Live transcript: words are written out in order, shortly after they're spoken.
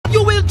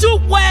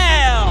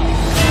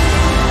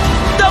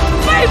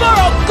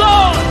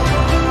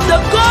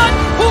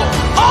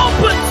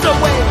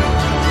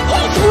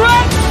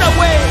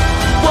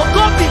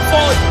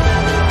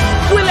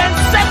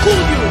unshackle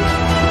you,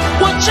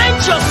 will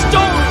change your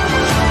story,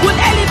 will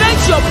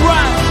elevate your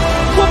brand,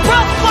 will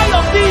prosper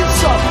your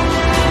vision.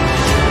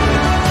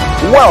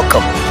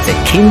 Welcome to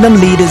Kingdom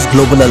Leaders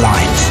Global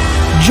Alliance.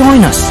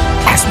 Join us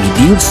as we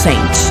build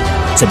saints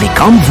to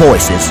become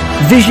voices,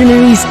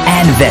 visionaries,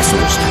 and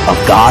vessels of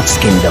God's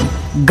kingdom.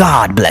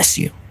 God bless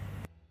you.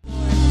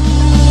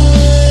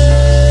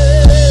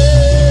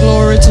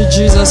 Glory to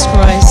Jesus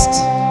Christ.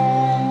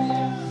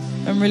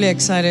 I'm really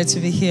excited to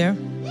be here.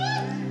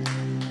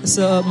 It's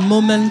a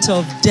moment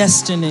of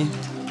destiny.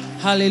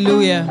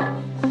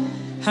 Hallelujah.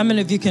 How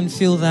many of you can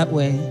feel that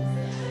way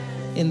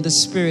in the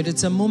spirit?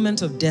 It's a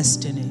moment of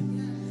destiny.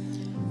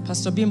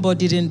 Pastor Bimbo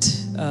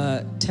didn't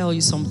tell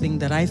you something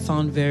that I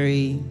found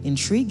very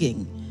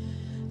intriguing.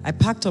 I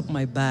packed up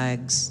my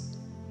bags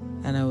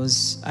and I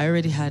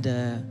already had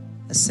a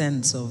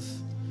sense of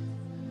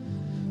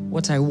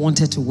what I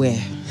wanted to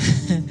wear.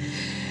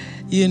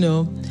 You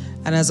know,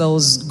 and as I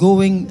was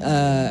going,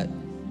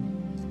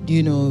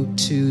 you know,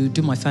 to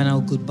do my final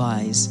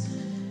goodbyes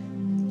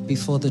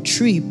before the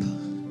trip,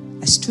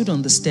 I stood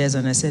on the stairs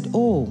and I said,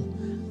 oh,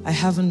 I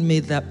haven't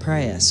made that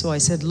prayer. So I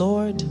said,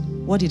 Lord,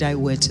 what did I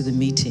wear to the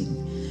meeting?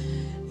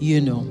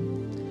 You know,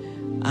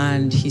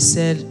 and he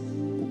said,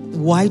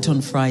 white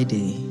on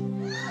Friday.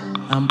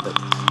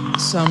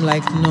 So I'm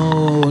like,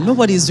 no,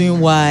 nobody's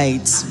doing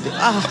white.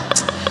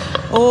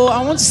 Oh,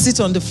 I want to sit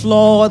on the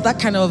floor. That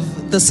kind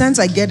of, the sense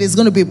I get is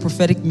going to be a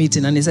prophetic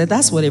meeting. And he said,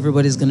 that's what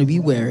everybody's going to be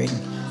wearing.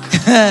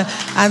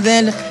 And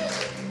then,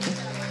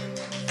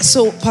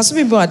 so Pastor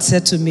Bimbo had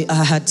said to me,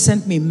 had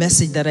sent me a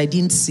message that I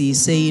didn't see,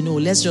 saying, oh,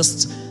 let's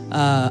just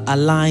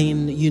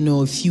align, you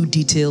know, a few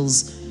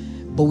details.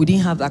 But we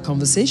didn't have that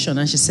conversation.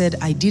 And she said,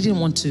 I didn't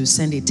want to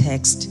send a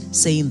text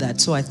saying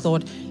that. So I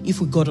thought if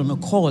we got on a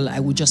call, I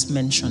would just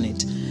mention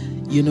it.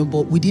 You know,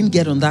 but we didn't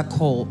get on that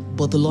call,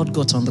 but the Lord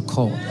got on the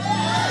call.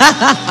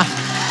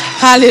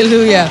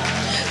 Hallelujah.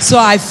 So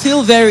I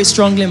feel very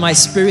strongly in my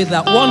spirit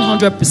that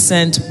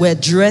 100% we're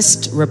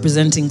dressed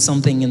representing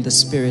something in the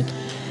spirit.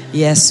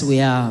 Yes,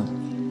 we are.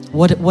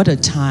 What a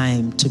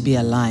time to be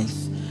alive.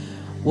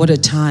 What a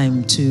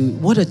time to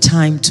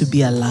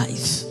be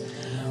alive.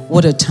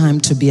 What a time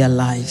to be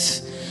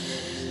alive.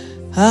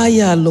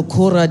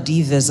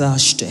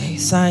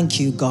 Thank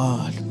you,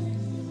 God.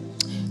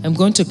 I'm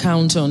going to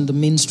count on the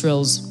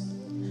minstrels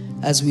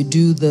as we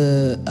do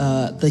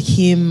the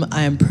hymn,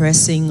 I am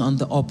pressing on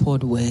the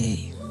upward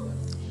way.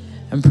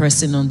 I'm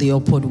pressing on the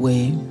upward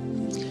way.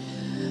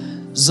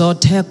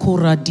 Zote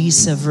kuradi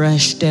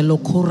sevresh de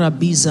lokura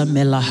biza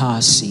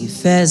melahasi.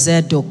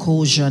 Feze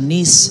doko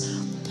janis.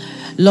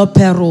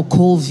 Lopero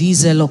ko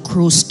vize lo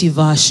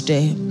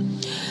krustivashte.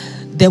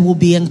 There will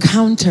be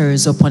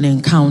encounters upon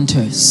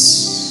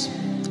encounters.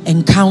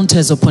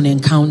 Encounters upon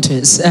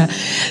encounters.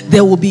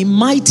 There will be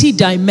mighty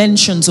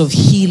dimensions of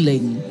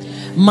healing.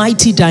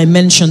 Mighty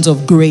dimensions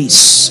of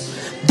grace.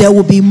 There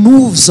will be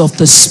moves of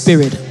the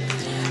Spirit.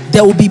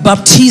 There will be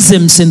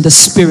baptisms in the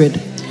Spirit.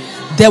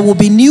 There will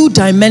be new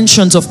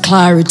dimensions of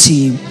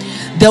clarity.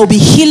 There will be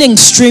healing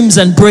streams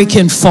and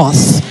breaking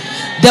forth.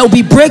 There will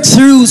be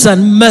breakthroughs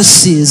and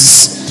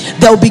mercies.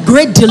 There will be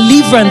great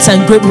deliverance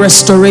and great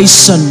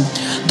restoration.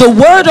 The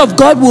word of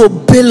God will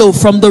billow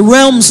from the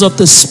realms of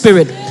the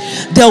Spirit.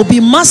 There will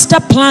be master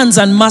plans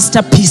and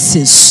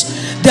masterpieces.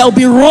 There will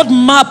be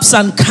roadmaps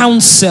and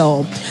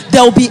counsel.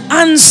 There will be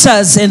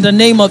answers in the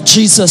name of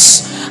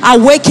Jesus.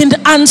 Awakened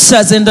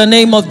answers in the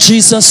name of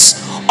Jesus.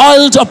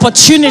 Oiled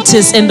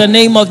opportunities in the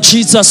name of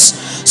Jesus.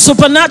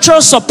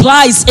 Supernatural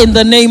supplies in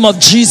the name of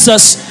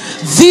Jesus.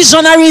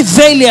 Visionary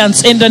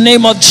valiance in the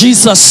name of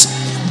Jesus.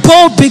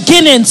 Bold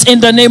beginnings in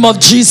the name of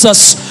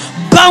Jesus.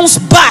 Bounce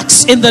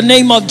backs in the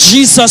name of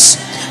Jesus.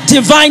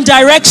 Divine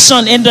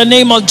direction in the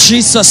name of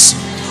Jesus.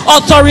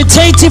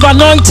 Authoritative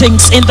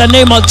anointings in the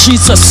name of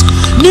Jesus.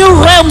 New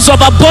realms of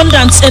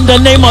abundance in the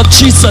name of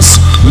Jesus.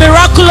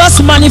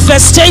 Miraculous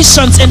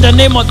manifestations in the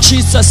name of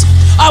Jesus.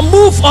 A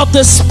move of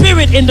the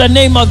Spirit in the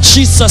name of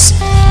Jesus.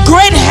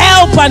 Great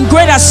help and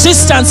great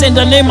assistance in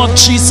the name of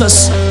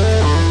Jesus.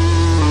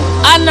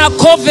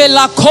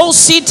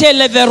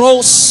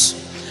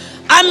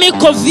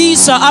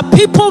 Our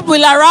people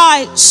will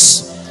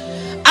arise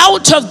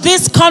out of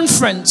this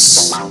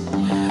conference.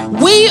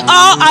 We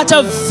are at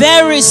a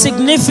very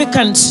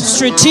significant,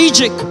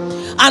 strategic,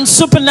 and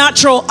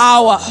supernatural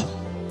hour.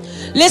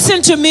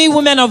 Listen to me,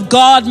 women of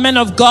God, men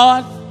of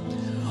God.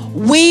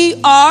 We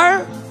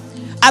are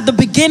at the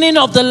beginning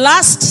of the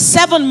last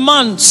 7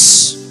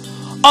 months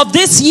of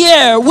this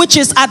year, which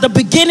is at the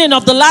beginning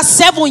of the last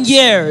 7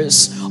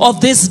 years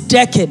of this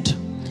decade.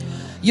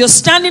 You're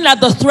standing at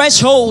the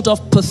threshold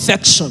of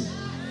perfection.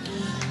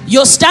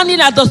 You're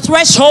standing at the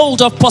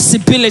threshold of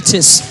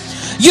possibilities.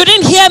 You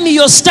didn't hear me.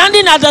 You're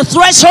standing at the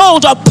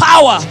threshold of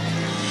power.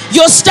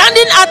 You're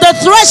standing at the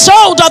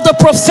threshold of the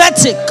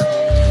prophetic.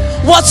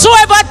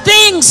 Whatsoever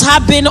things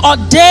have been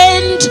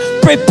ordained,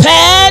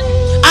 prepared,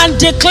 and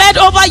declared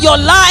over your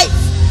life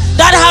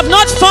that have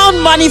not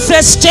found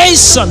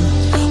manifestation,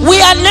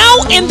 we are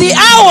now in the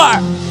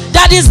hour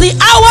that is the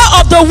hour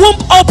of the womb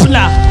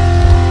opener.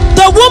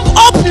 The womb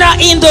opener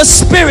in the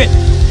spirit.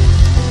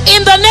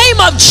 In the name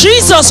of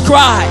Jesus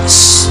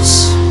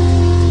Christ.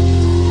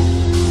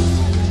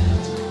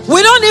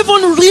 We don't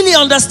even really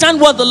understand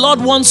what the Lord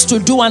wants to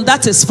do, and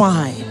that is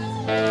fine.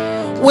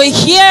 We're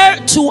here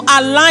to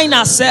align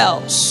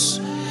ourselves.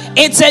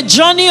 It's a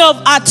journey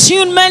of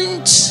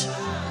attunement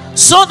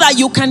so that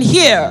you can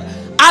hear.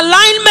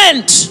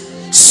 Alignment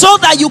so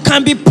that you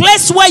can be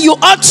placed where you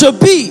ought to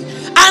be.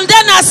 And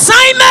then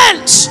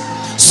assignment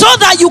so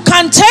that you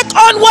can take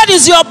on what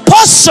is your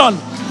portion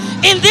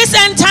in this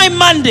end time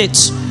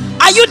mandate.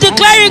 Are you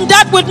declaring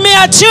that with me?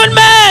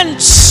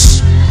 Attunement,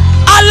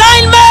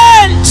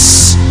 alignment,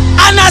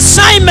 and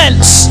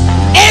assignment.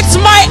 It's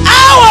my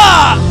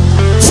hour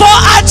for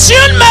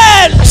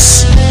attunement,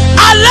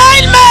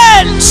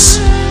 alignment,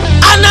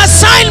 and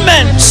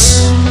assignment.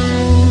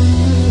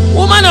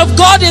 Woman of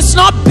God, it's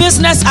not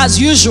business as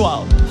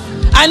usual.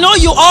 I know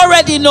you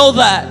already know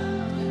that.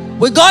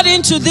 We got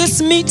into this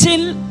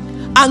meeting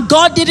and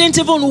God didn't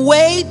even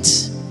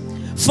wait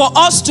for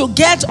us to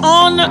get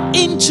on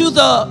into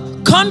the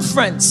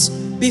conference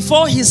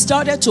before he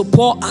started to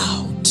pour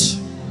out.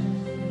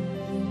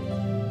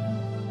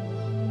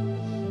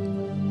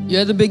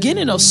 You're at the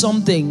beginning of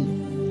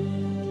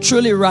something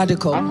truly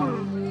radical.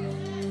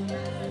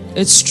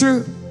 It's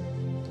true.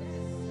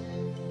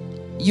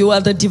 You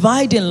are the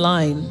dividing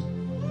line.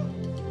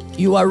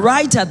 You are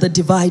right at the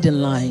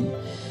dividing line.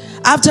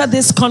 After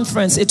this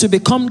conference, it will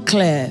become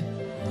clear,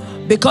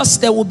 because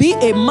there will be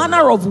a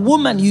manner of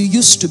woman you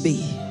used to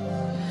be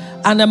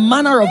and a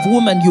manner of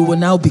woman you will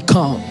now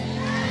become.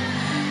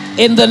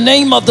 In the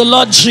name of the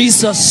Lord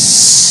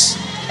Jesus.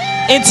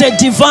 It's a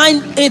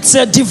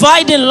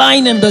dividing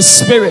line in the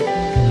spirit.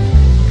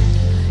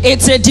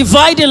 It's a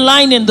dividing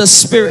line in the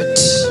spirit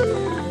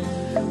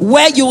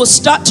where you will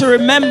start to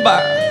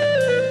remember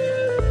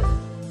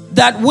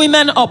that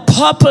Women of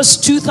Purpose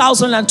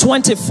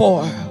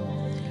 2024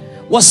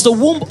 was the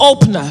womb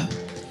opener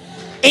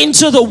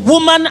into the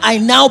woman I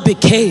now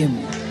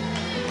became.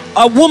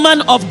 A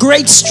woman of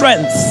great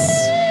strength,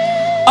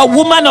 a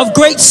woman of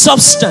great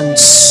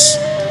substance,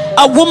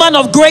 a woman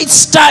of great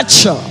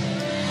stature,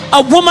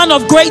 a woman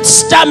of great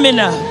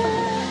stamina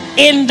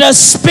in the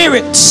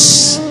spirit,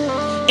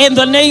 in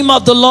the name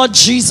of the Lord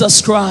Jesus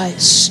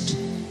Christ.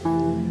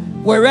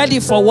 We're ready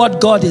for what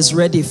God is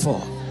ready for.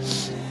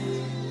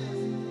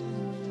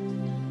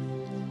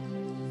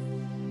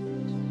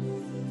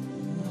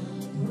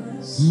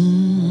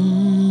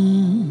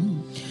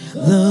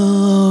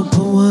 The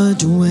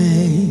upward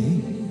way,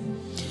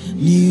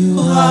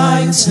 new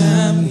heights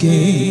I'm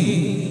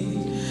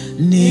gaining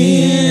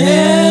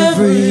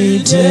every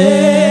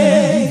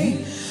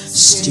day,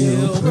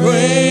 still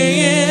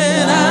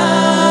praying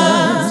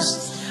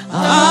as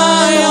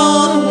I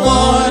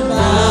onward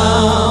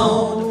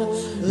bound.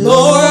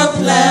 Lord,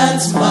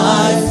 plant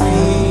my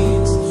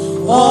feet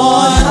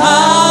on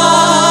higher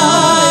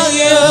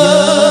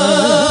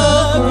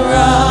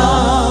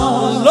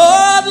ground.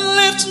 Lord,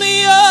 lift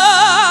me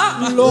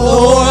up.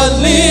 Lord,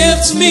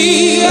 lift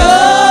me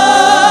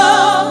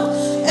up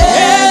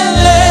and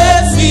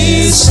let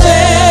me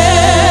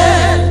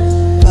stand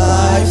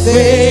by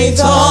faith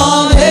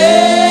on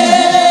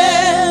heaven's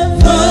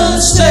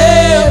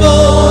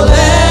stable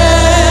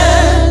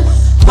and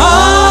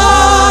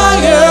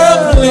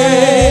higher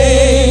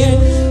plane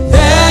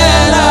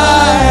that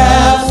I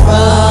have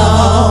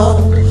found.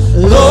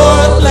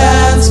 Lord,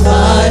 plant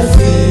my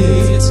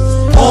feet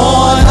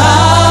on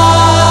higher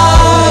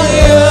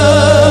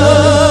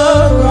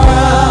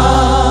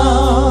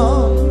ground.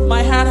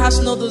 My heart has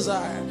no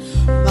desire.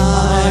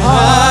 My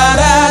heart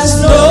has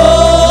no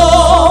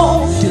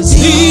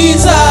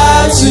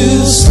desire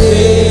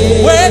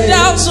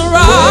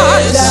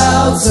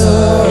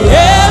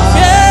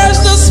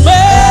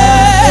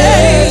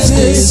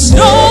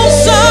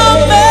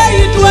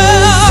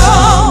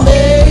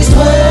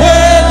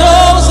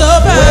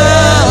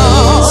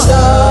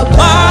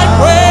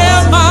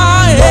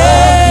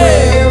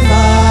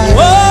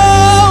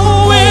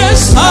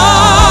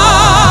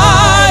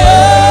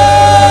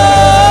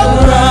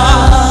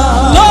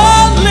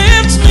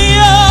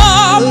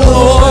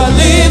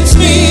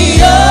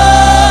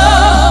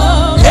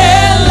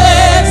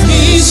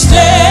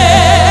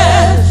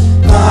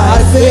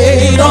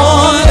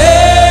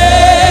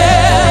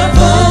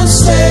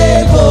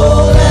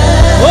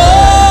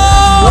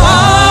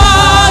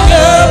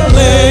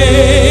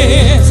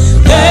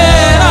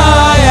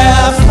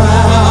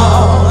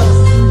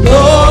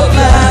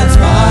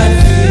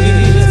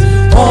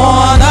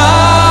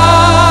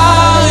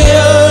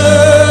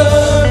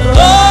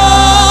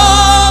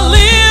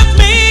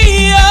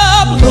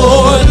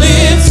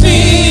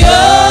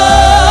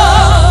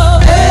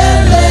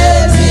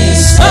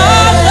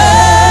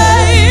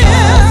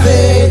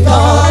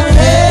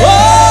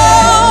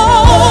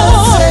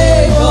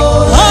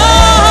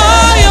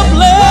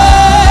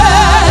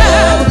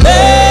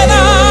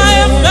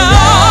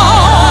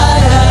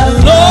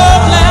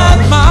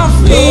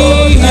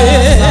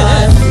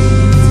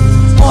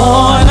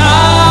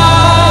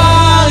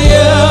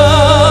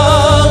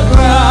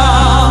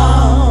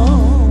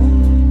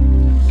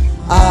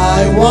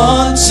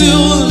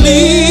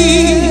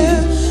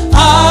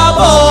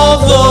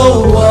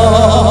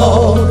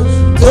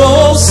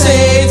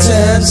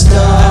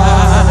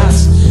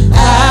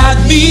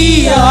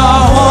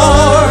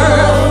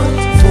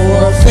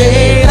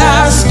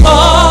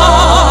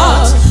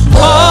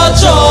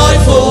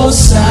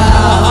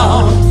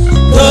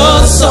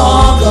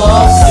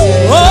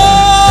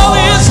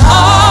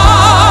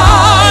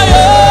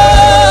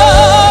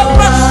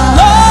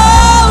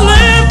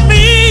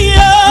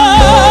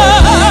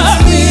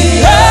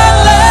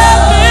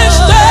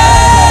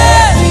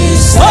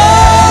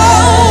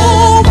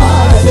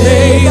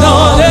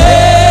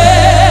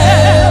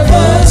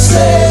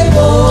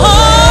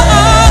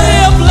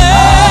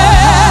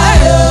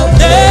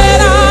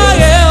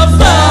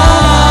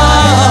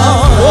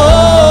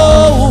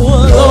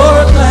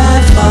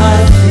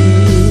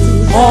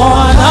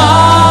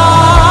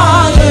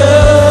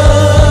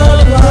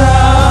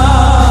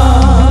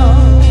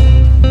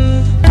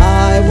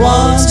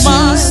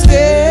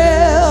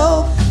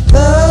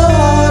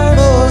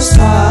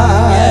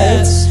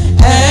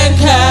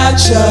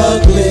a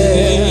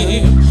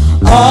gleam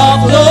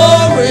of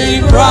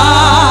glory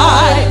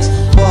bright.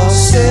 For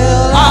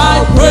still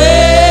I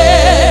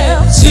pray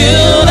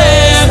till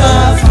then I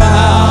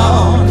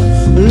found.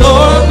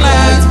 Lord,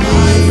 let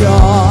me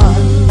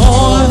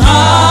on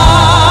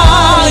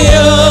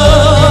higher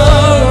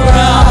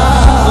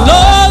ground.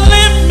 Lord,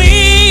 lift me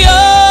up.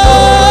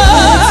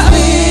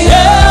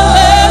 Yeah,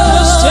 let me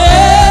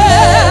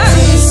stand.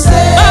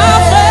 My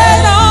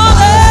faith on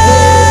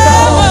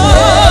heaven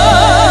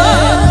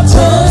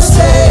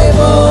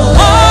stable. I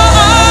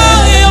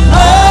am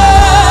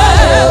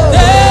glad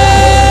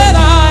that I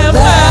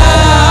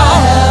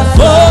am found.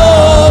 Oh,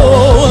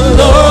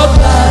 Lord,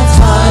 plant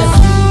my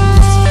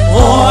feet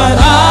on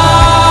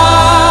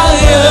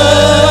higher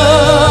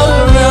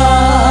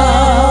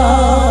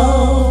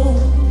ground.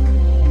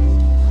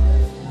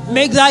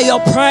 Make that your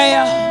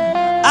prayer.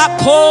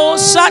 Ako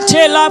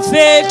satela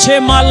fete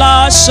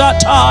mala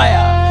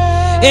sataya.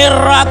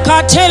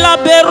 Irakatela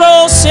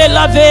bero se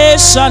la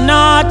vesa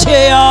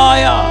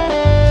nateaya.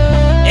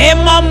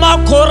 Emama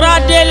kora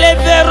de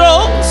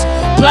leveros.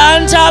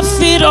 Plant our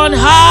feet on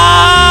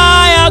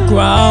higher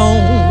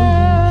ground.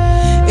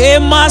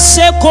 Ema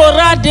se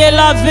kora de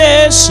la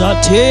vesa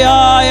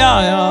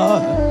teaya.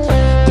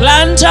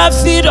 Plant our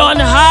feet on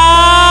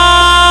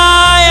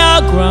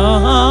higher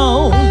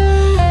ground.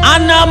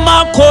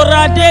 Anama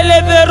kora de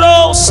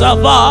levero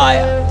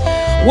savaya.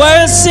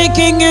 We're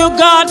seeking you,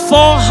 God,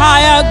 for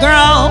higher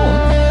ground.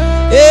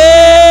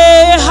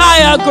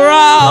 Higher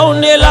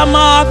ground.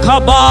 Elama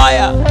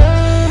kabaya.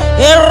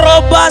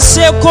 Eroba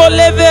se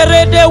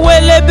kolevere de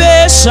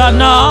welebe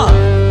shana.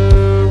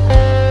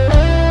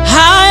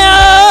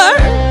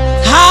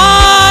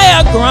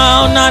 Higher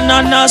ground.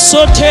 Anana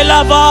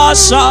sotela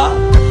vasa.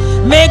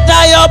 Make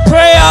that your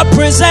prayer.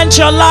 Present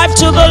your life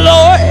to the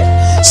Lord.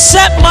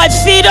 Set my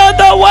feet on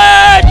the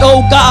word,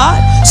 oh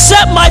God.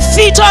 Set my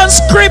feet on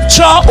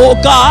scripture, oh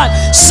God.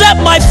 Set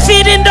my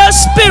feet in the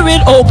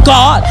spirit, oh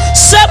God.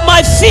 Set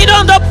my feet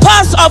on the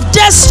path of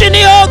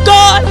destiny, oh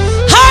God.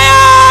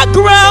 Higher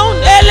ground,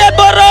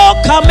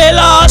 eleboro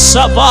kamela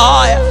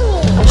savaya.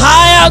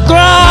 Higher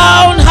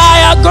ground,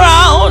 higher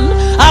ground.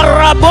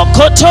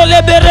 Araboko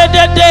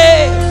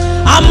toleberede.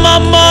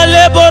 Amama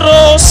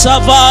leboro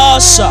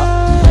savasa.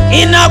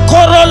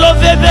 Inakorolo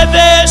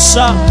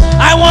vevevesa.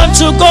 I want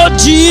to go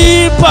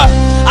deeper.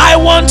 I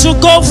want to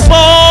go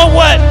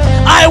forward.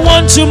 I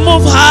want to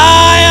move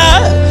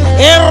higher.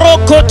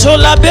 Erokoto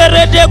la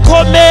berede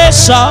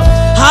komesa.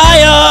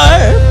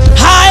 Higher,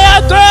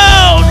 higher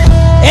ground.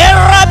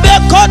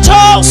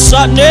 Erabekoto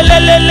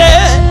sanelelele.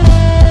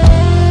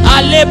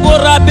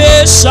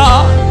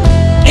 Aleborabesa.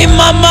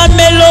 Imama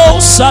melo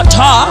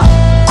sata.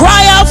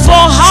 Cry out for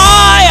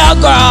higher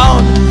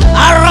ground.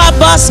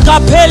 Arabas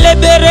kapele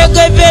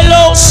berege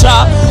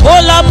velosa.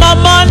 Ola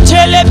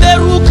mamantele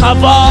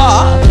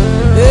berukava.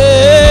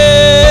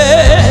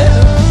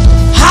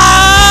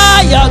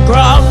 Higher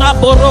ground.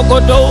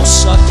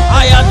 Aborogodosa.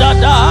 Higher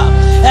dada.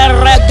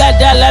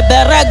 Eregedele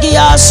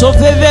beregia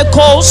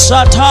soveveko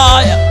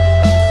sataya.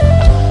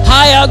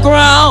 Higher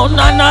ground.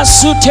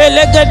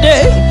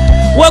 Anasutelegede.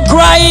 We're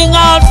crying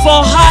out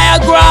for higher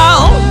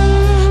ground.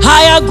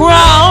 Higher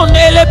ground,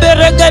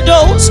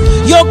 eleberegados.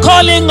 You're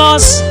calling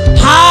us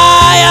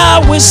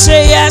higher. We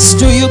say yes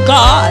to you,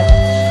 God.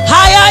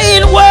 Higher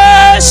in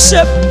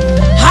worship,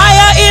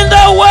 higher in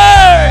the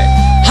word,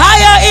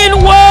 higher in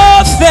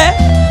warfare,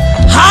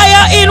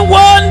 higher in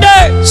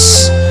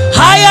wonders,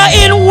 higher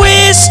in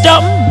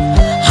wisdom,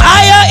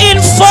 higher in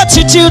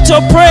fortitude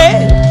to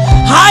pray,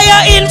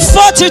 higher in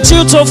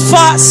fortitude to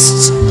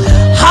fast,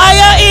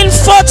 higher in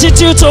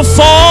fortitude to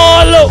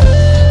follow.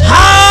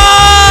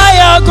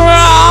 Higher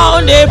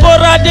ground,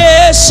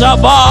 Eborade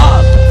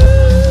Shabab.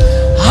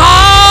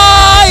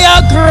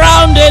 Higher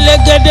ground,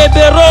 Elegede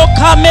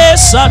Beroka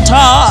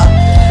Mesata.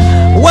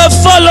 We're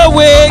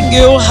following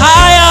you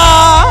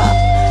higher.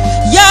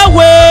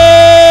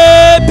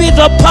 Yahweh, be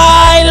the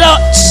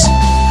pilot.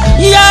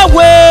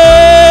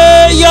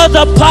 Yahweh, you're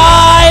the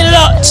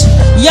pilot.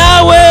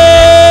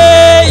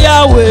 Yahweh,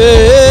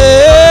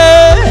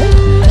 Yahweh.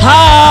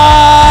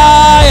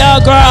 Higher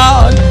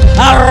ground.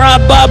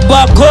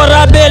 Arababa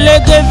korabele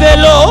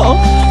gevelo.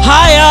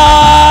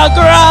 Higher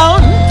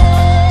ground.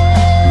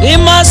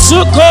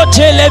 Imasuko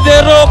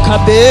televero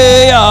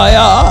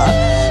kabeya.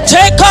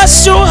 Take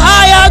us to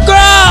higher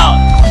ground.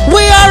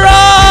 We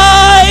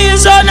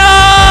arise on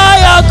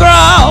higher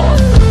ground.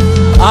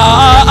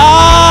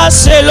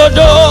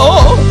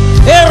 Selodo.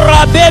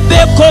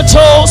 Erabebe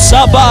koto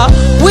saba.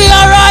 We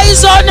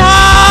arise on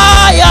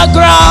higher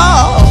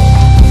ground.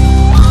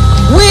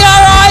 We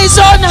arise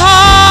on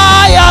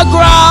higher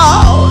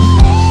ground.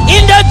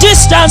 In the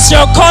distance,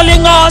 you're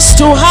calling us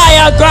to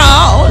higher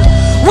ground.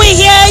 We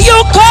hear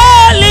you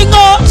calling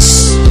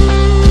us.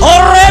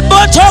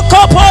 Oreboto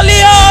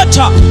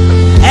poliata.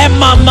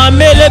 Emama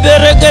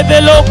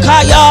meleberegevelo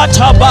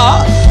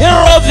kayataba.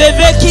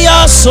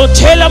 Irovevekia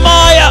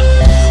sotelamaya.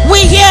 We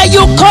hear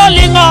you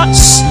calling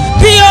us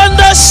beyond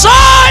the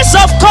size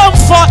of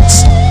comfort.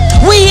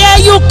 We hear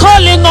you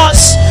calling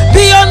us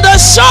beyond the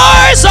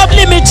shores of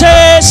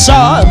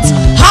limitations.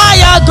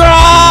 Higher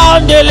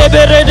ground,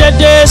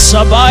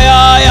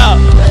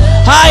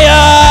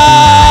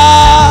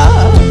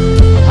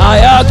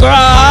 higher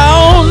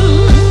ground,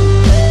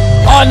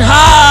 on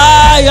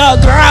higher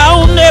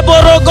ground.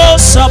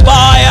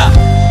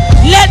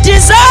 Let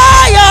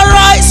desire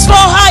rise for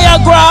higher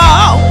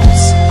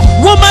grounds.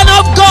 Woman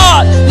of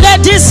God,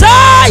 let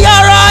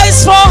desire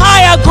rise for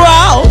higher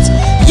grounds.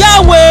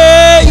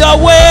 Yahweh, your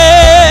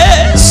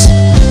ways.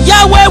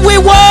 Yahweh, we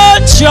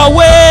want your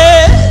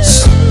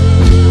ways.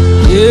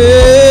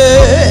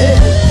 Yeah.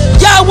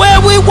 Yahweh,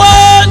 we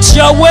want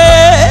your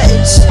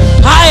ways.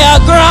 Higher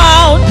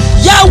ground.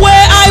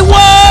 Yahweh, I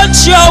want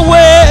your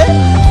way.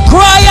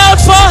 Cry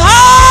out for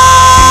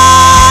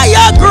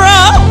higher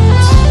ground.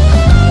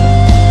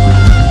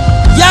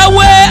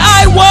 Yahweh,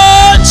 I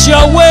want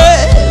your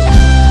way.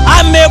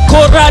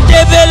 Amekora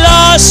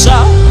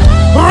develasa.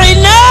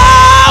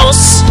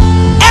 Renounce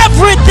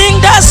everything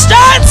that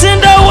stands in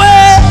the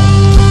way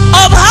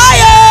of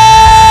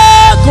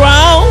higher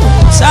grounds.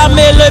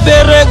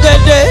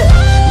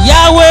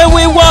 Yahweh,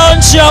 we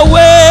want your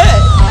way.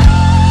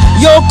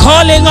 You're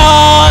calling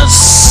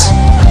us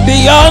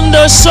beyond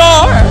the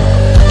shore.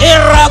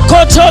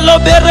 Irakotolo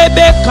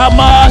berebe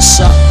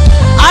kamasa.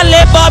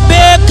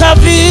 Alebabe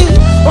kavi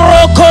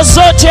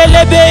rokozote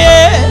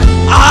lebeye.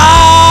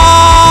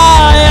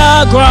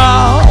 Higher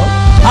ground.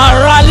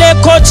 Arale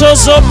koto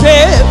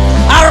zope.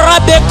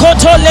 Arabe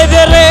koto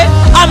levere.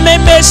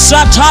 Ameme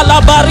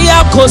satala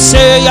baria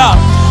koseya.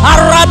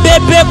 Arabe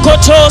be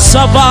koto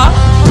sava.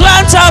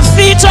 Plant our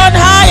feet on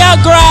higher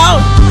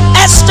ground.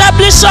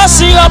 Establish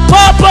us in your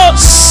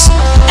purpose.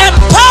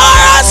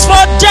 Empower us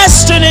for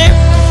destiny.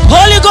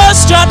 Holy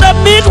Ghost, you're the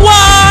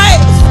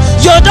midwife.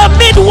 You're the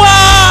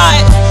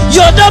midwife.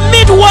 You're the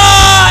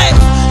midwife.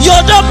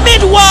 You're the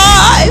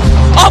midwife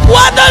of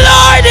what the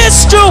Lord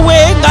is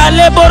doing.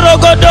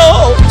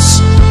 Aleborogodos.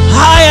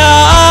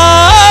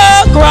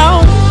 Higher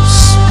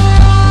grounds.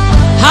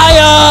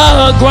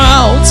 Higher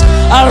grounds.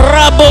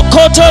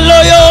 Arabokoto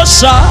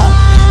loyosa.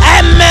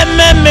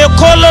 Ememe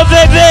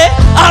koloveve.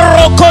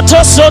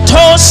 Arokoto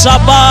soto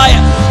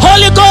sabaya.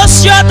 Holy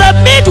Ghost, you're the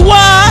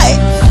midwife.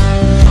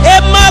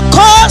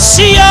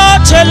 Emakosia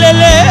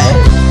telele.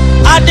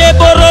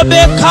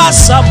 Adeborobe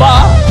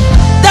kasaba.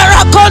 There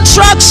are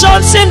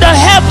contractions in the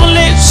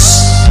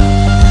heavens,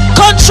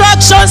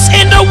 contractions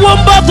in the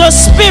womb of the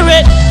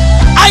spirit,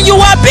 and you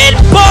are being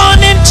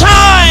born in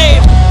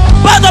time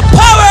by the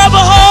power of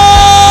the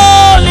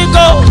Holy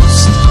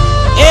Ghost.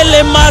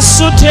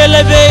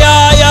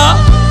 Elemasuteleveaya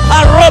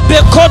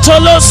arobe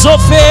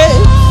kotolosofe.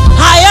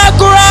 Higher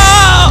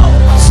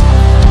grounds.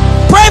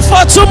 Pray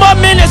for 2 more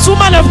minutes,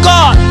 woman of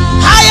God.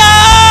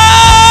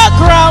 Higher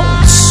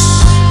grounds.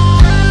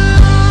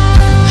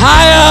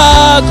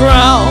 Higher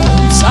grounds.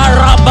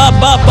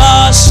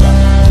 Arabababasha.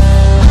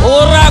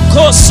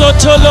 Orakoso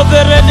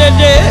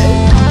toloverede.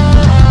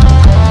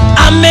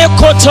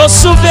 Amekoto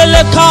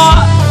suveleka.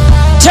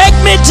 Take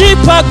me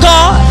deeper,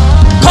 God.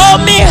 Call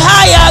me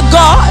higher,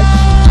 God.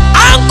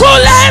 Ankle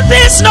length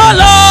is no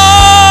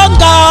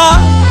longer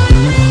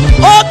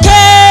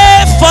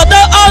okay for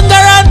the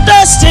hunger and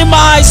thirst in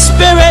my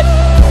spirit.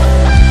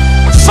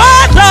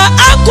 Father,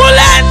 ankle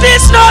length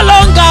is no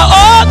longer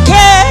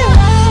okay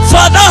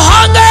for the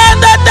hunger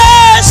and the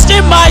thirst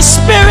in my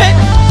spirit.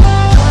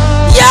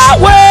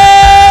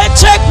 Yahweh,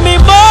 take me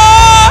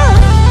more.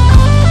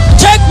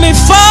 Take me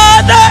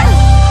farther.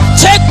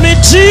 Take me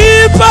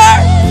deeper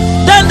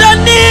than the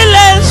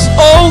kneelings,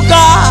 oh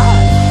God.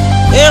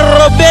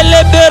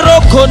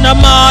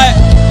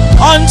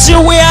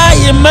 Until we are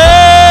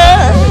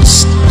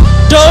immersed.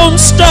 Don't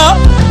stop.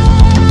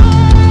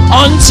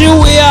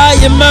 Until we are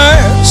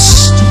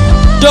immersed.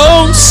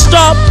 Don't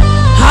stop.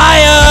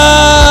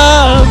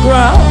 Higher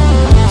grounds.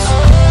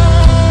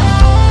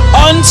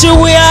 Until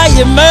we are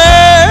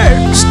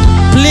immersed.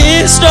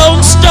 Please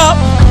don't stop.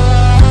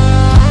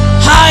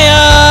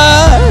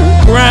 Higher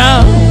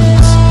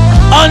grounds.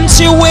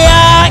 Until we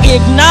are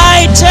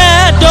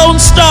ignited. Don't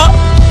stop.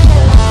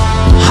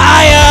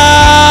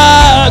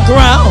 Higher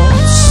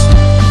grounds.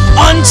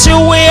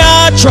 Until we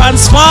are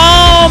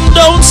transformed.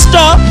 Don't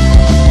stop.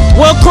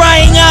 We're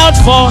crying out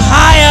for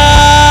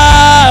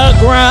higher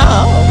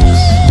grounds.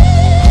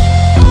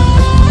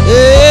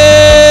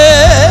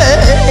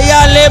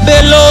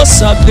 Yalebelo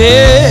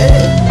sabe.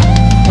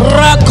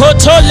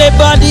 Rakoto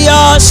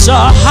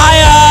lebadiasa.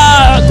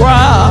 Higher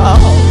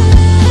ground.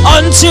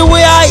 Until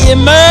we are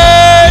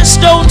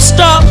immersed. Don't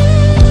stop.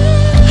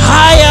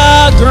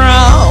 Higher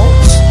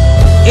grounds.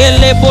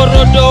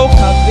 Eleborodo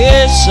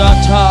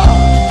kaveshata.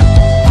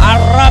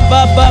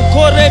 Arababa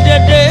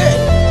koredede.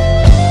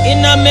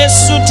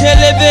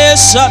 Inamesuteleve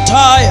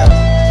satire.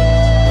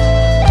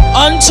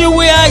 Until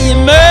we are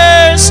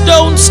immersed,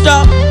 don't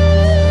stop.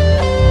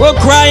 We're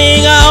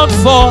crying out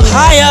for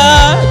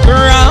higher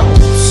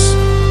grounds.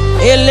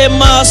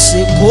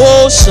 Elemasi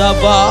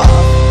kosava.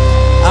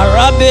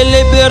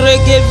 Arabele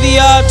berege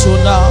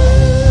viatuna.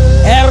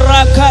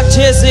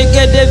 Erakateze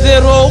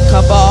gedevero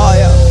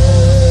kabaya.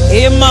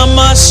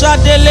 Mama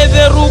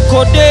Shadeleveru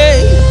Kode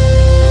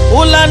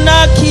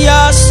Ulana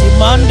Kia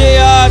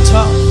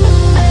Simandeata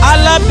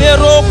Ala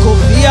Beroko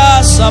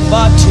Via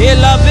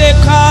Sabatela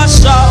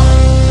Bekasa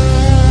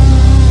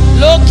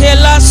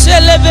Lokela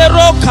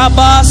Selevero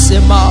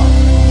Kabasema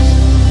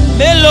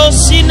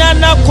Melosina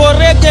na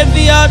Koreke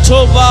Via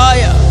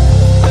Tovaya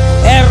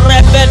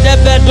Erebede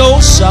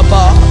Bedo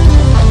Saba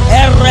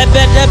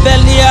Erebede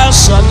Belia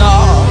Sana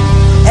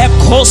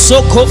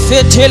Ekoso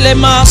Kofetele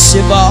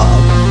Masiba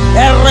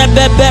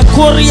Erebebe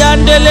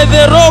Kuriande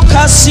Levero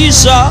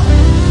Kasisa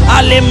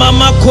Ale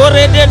Mama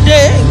Kore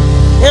Dede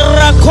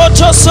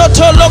Erakoto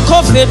Soto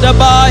Loko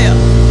Fedabaya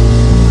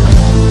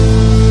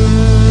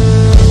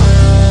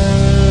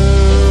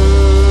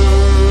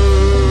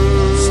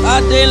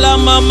Adela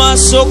Mama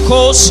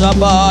Soko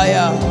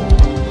Sabaya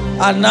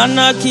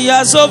Anana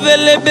Kiazo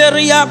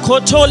Veleberia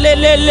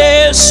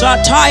Kotolele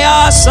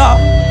Satayasa.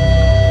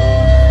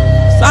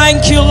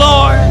 Thank you,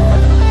 Lord.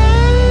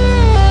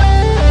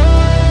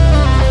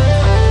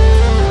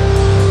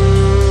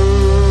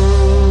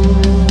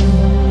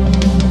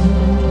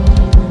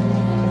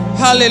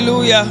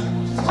 Hallelujah.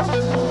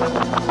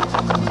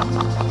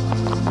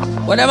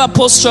 Whatever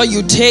posture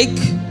you take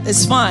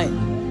is fine.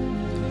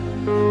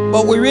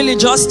 But we really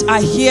just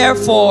are here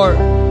for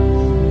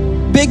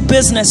big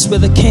business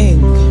with the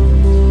King.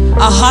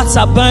 Our hearts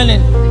are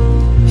burning.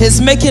 He's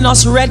making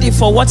us ready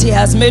for what He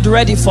has made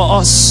ready for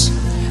us.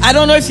 I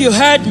don't know if you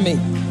heard me,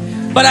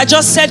 but I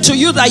just said to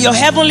you that your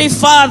Heavenly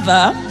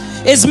Father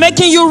is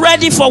making you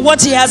ready for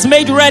what He has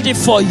made ready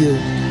for you.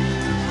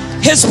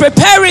 He's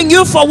preparing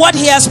you for what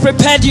He has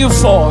prepared you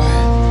for.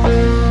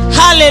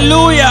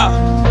 Hallelujah.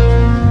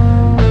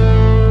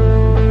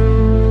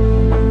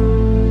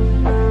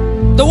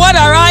 The word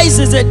arise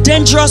is a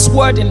dangerous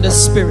word in the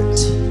spirit.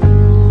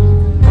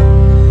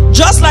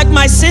 Just like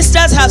my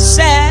sisters have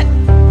said,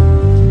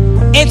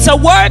 it's a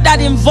word that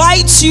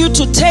invites you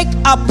to take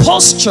a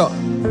posture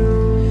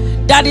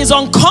that is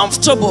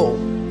uncomfortable,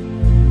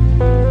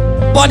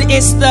 but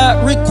it's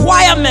the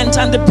requirement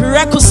and the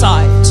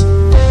prerequisite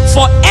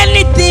for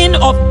anything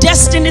of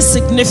destiny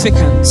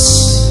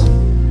significance.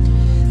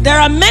 There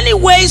are many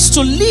ways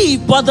to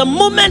live, but the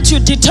moment you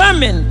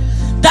determine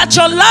that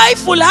your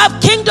life will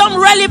have kingdom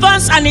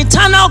relevance and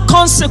eternal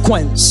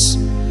consequence,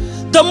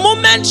 the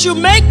moment you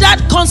make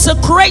that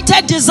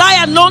consecrated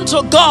desire known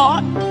to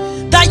God,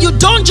 that you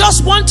don't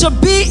just want to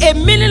be a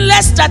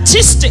meaningless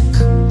statistic,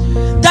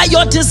 that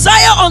your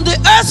desire on the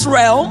earth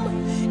realm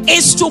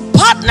is to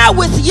partner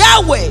with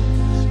Yahweh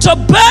to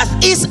birth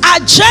His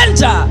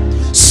agenda,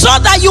 so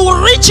that you will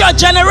reach your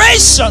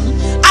generation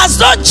as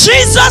though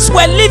Jesus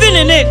were living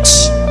in it.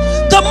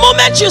 The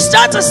moment you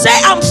start to say,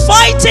 I'm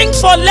fighting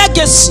for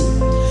legacy,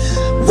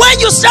 when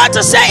you start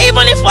to say,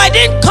 even if I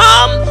didn't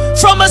come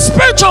from a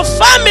spiritual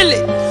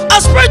family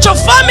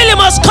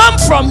must come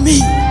from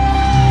me.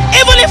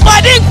 Even if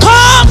I didn't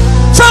come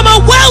from a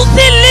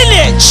wealthy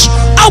lineage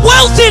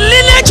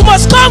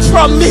must come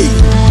from me.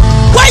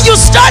 When you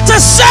start to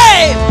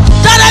say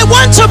that I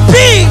want to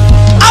be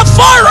a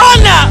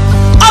forerunner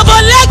of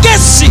a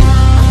legacy,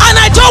 and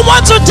I don't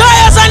want to die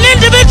as an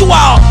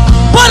individual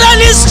but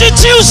an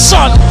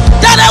institution,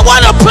 that I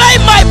want to play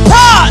my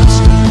part,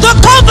 the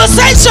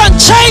conversation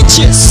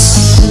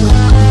changes.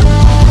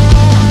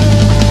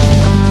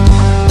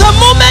 The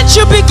moment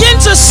you begin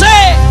to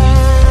say,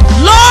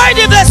 Lord,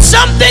 if there's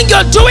something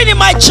you're doing in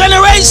my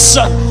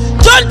generation,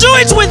 don't do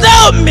it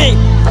without me.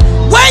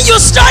 When you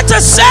start to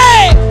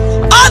say,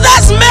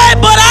 others may,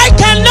 but I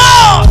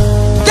cannot,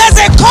 there's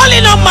a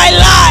calling on my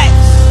life,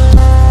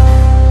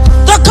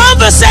 the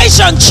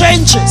conversation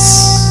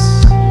changes.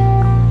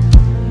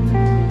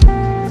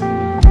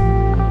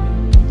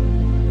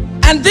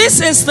 And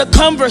this is the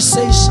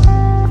conversation.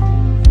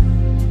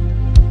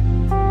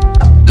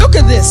 Look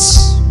at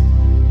this.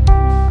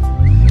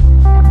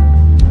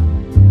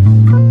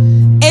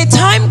 A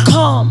time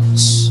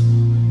comes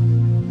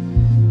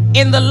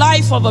in the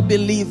life of a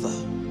believer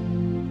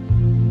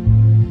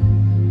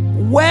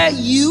where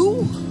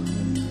you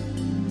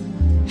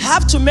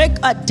have to make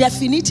a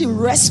definitive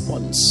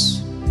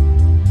response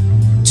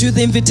to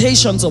the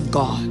invitations of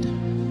God.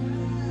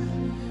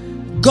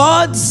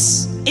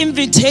 God's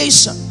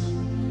invitation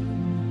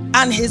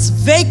and His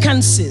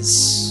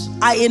vacancies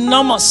are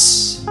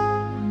enormous,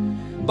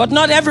 but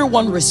not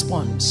everyone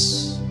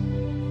responds.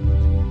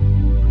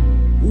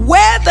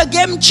 Where the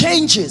game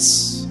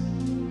changes,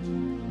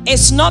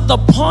 it's not the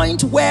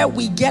point where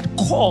we get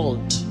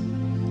called.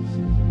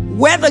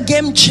 Where the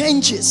game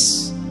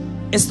changes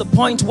is the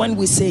point when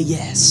we say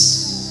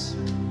yes.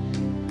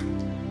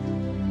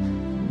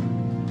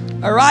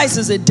 Arise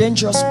is a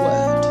dangerous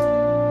word.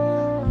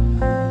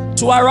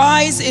 To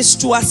arise is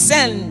to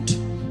ascend,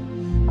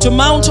 to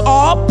mount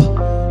up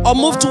or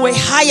move to a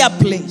higher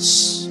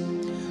place,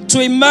 to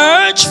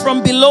emerge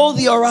from below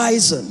the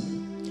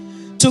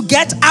horizon, to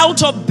get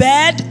out of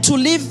bed, to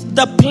leave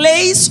the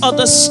place or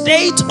the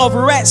state of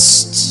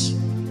rest,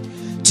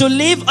 to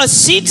leave a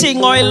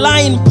sitting or a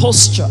lying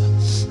posture.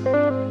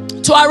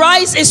 To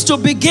arise is to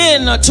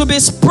begin, to be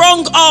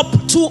sprung up,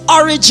 to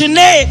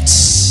originate.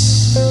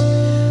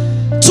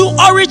 to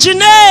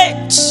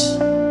originate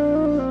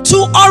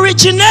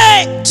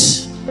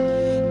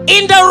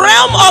in the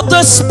realm of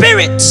the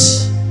spirit.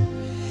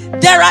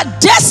 There are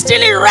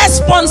destiny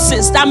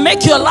responses that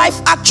make your life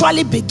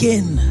actually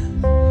begin.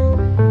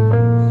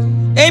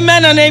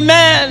 Amen and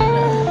amen.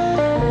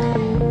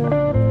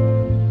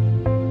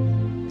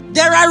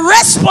 There are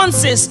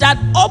responses that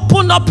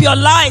open up your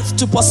life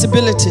to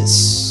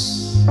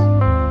possibilities.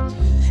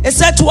 It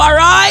said to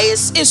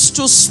arise is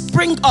to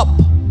spring up,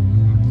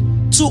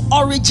 to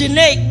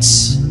originate,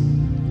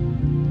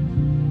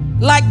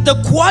 like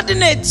the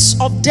coordinates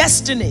of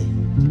destiny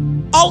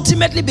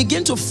ultimately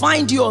begin to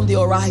find you on the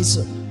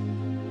horizon.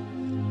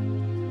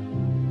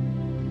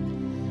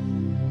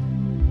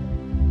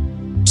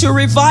 To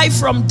revive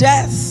from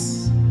death,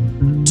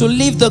 to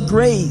leave the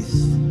grave.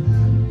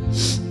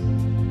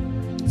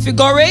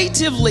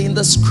 Figuratively in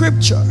the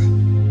scripture,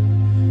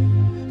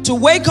 to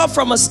wake up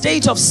from a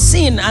state of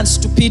sin and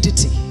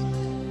stupidity,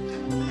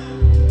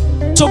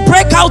 to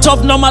break out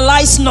of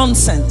normalized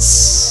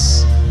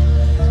nonsense,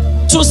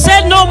 to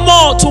say no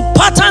more to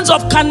patterns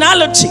of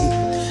carnality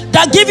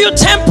that give you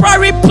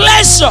temporary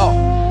pleasure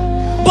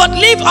but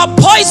leave a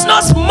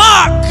poisonous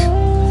mark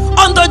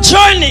on the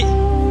journey,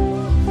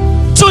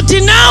 to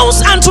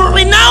denounce and to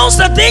renounce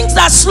the things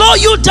that slow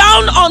you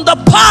down on the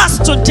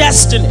path to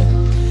destiny.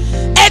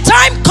 A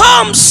time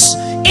comes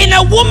in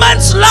a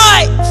woman's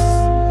life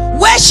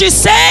where she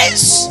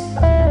says,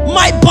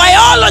 my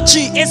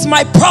biology is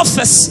my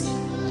prophecy.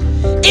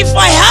 If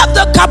I have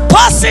the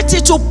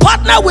capacity to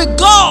partner with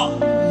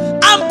God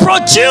and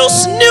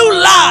produce new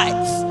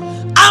life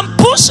and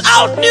push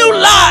out new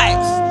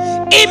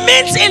life, it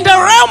means in the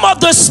realm of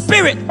the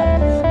spirit,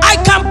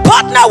 I can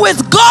partner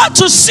with God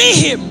to see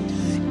him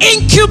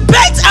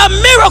incubate a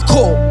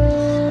miracle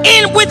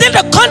within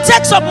the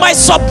context of my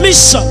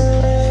submission,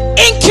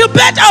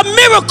 incubate a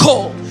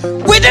miracle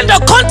within the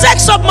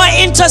context of my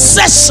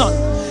intercession,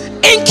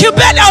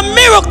 incubate a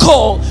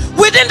miracle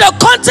within the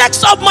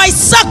context of my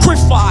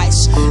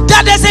sacrifice.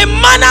 That is a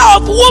manner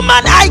of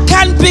woman I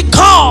can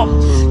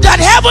become, that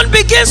heaven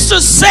begins to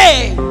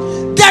say,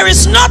 there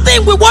is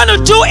nothing we want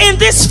to do in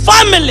this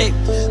family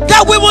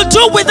that we will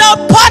do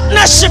without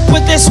partnership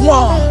with this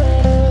one.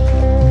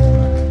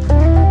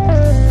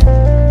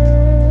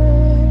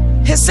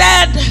 He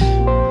said,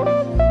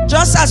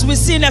 just as we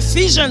see in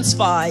Ephesians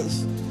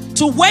 5,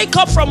 to wake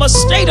up from a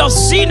state of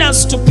sin and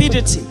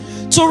stupidity,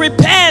 to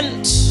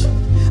repent,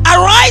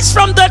 arise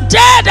from the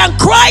dead, and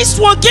Christ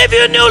will give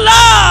you new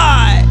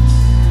life.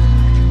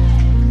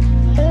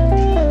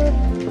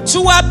 To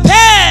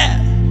appear,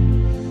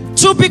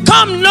 to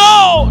become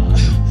known,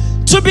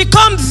 to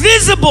become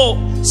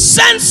visible,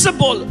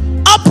 sensible,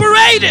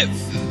 operative.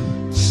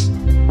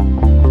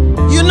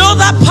 You know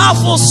that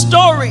powerful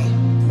story,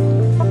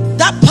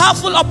 that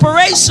powerful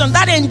operation,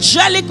 that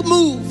angelic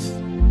move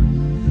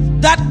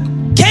that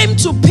came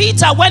to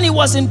Peter when he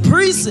was in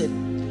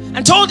prison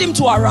and told him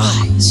to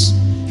arise.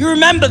 You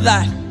remember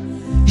that?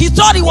 He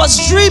thought he was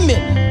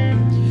dreaming,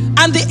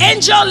 and the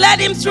angel led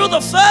him through the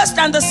first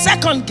and the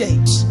second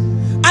gate.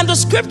 And the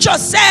scripture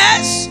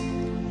says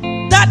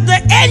that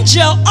the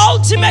angel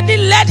ultimately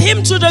led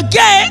him to the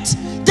gate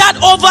that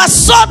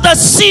oversaw the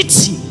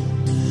city.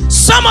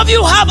 Some of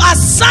you have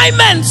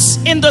assignments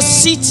in the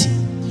city.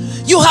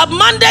 You have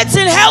mandates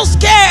in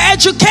healthcare,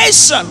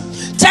 education,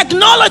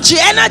 technology,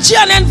 energy,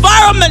 and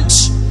environment.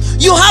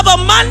 You have a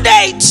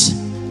mandate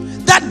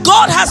that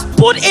God has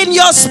put in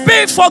your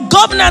spirit for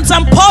governance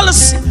and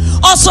policy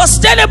or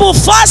sustainable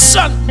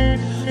fashion.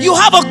 You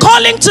have a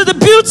calling to the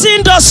beauty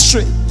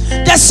industry.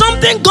 There's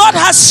something God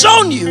has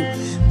shown you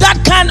that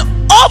can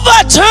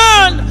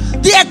overturn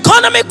the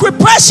economic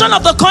repression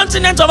of the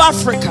continent of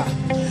Africa.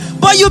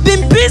 But you've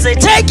been busy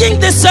taking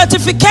the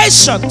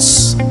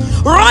certifications,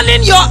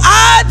 running your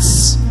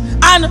ads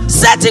and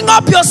setting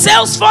up your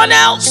sales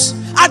funnels,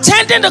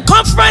 attending the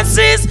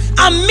conferences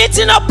and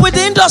meeting up with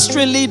the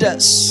industry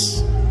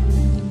leaders.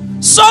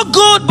 So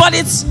good, but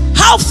it's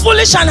half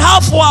foolish and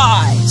half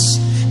wise.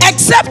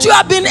 Except you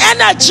have been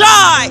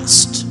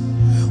energized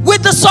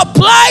with the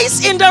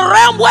supplies in the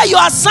realm where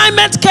your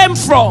assignment came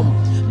from.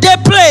 They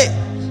play.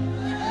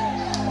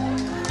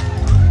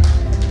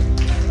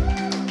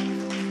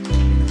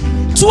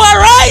 To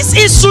arise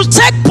is to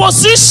take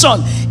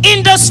position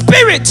in the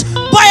spirit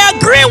by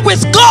agreeing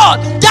with God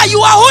that you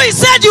are who he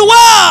said you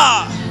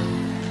are.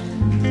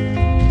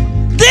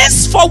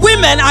 This, for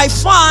women, I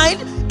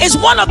find, is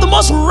one of the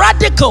most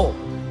radical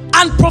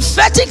and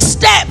prophetic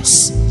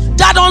steps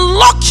that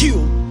unlock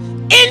you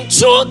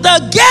into the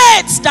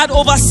gates that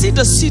oversee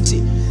the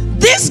city.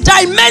 This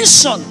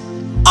dimension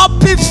of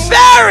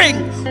preferring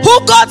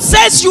who God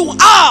says you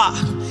are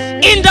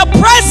in the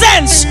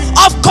presence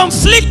of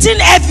conflicting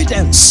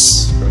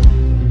evidence.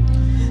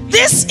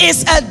 This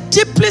is a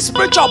deeply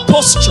spiritual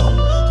posture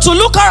to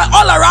look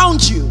all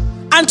around you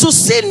and to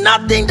see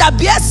nothing that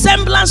bears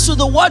semblance to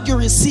the word you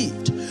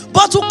received,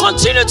 but to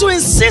continue to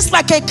insist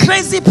like a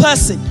crazy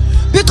person.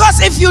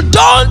 Because if you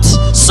don't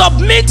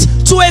submit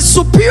to a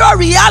superior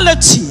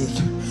reality,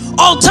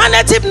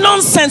 alternative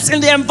nonsense in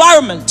the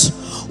environment,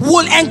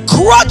 will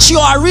encroach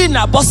your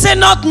arena, but say,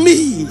 not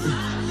me,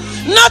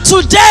 not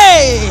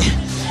today,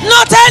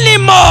 not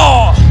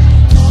anymore.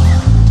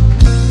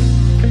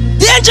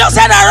 The angel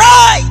said,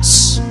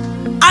 arise,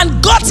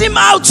 and got him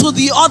out to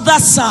the other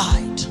side.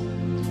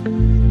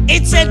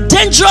 It's a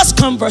dangerous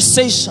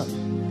conversation.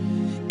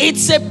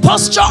 It's a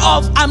posture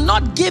of, I'm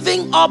not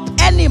giving up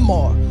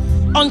anymore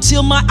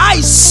until my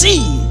eyes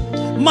see,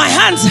 my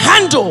hands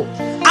handle,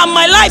 and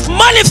my life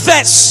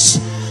manifests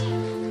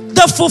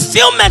the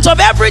fulfillment of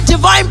every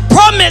divine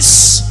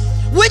promise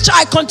which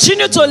I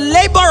continue to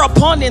labor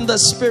upon in the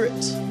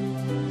spirit.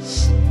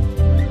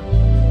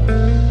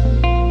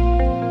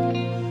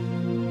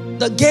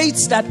 The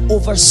gates that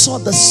oversaw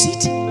the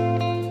city.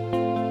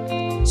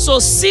 So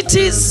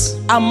cities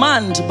are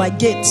manned by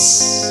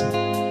gates.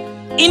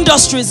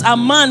 Industries are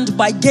manned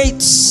by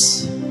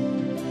gates.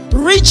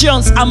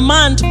 Regions are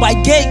manned by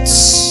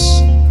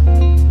gates.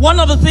 One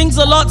of the things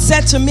the Lord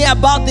said to me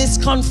about this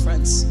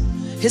conference,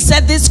 He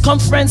said this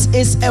conference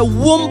is a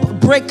womb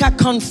breaker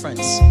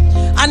conference.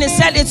 And He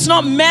said it's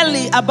not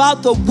merely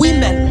about the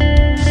women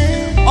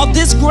of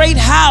this great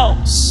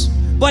house,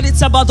 but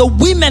it's about the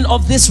women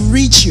of this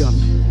region.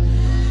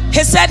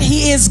 He said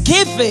He is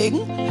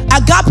giving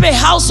Agape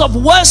House of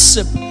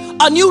Worship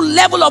a new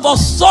level of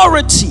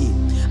authority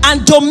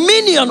and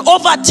dominion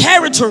over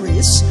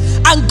territories.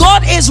 And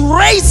God is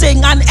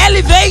raising and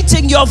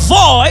elevating your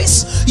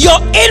voice,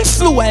 your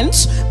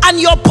influence, and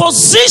your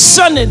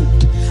positioning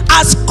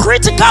as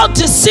critical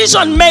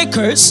decision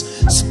makers,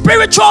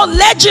 spiritual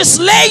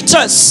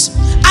legislators,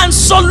 and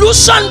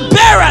solution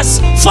bearers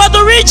for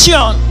the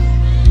region.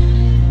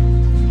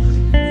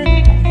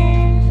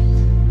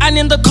 And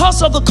in the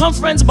course of the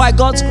conference, by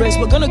God's grace,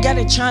 we're going to get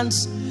a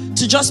chance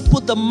to just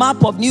put the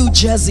map of New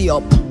Jersey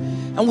up.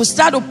 And we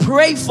start to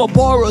pray for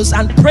boroughs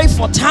and pray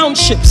for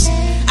townships.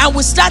 And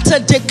we start to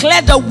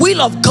declare the will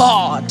of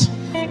God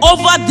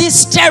over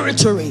this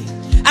territory.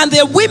 And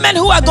there are women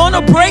who are going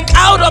to break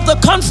out of the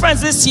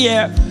conference this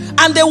year,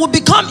 and they will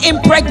become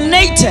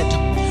impregnated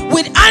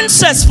with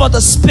answers for the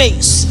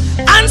space,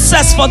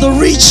 answers for the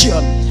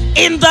region,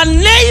 in the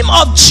name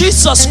of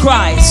Jesus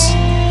Christ.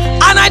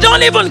 And I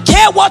don't even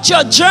care what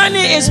your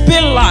journey has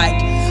been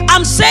like.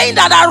 I'm saying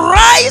that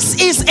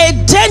arise is a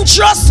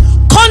dangerous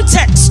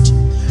context,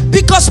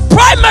 because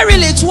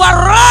primarily to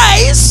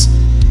arise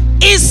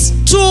is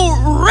to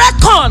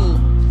reckon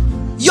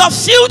your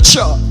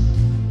future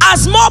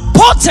as more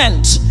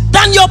potent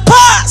than your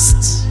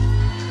past.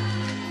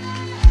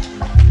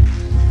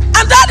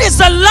 And that is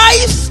the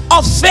life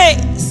of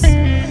faith.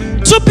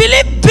 To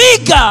believe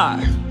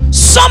bigger,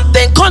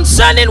 something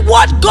concerning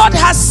what God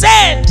has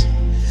said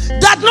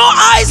that no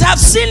eyes have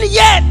seen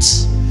yet,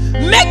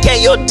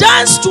 making you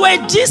dance to a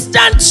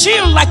distant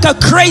tune like a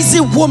crazy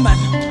woman.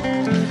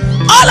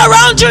 All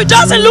around you, it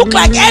doesn't look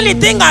like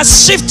anything has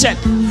shifted,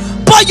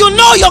 but you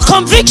know your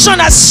conviction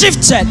has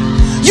shifted.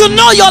 You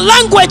know your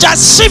language has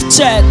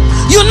shifted.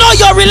 You know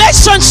your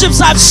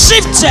relationships have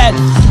shifted.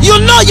 You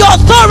know your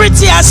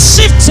authority has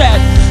shifted.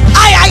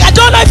 I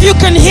don't know if you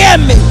can hear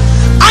me.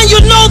 And you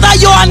know that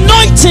your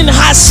anointing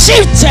has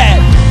shifted.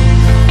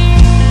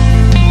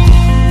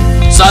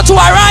 So to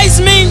arise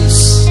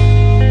means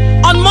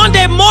on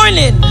Monday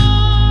morning,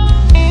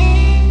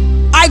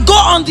 I go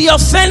on the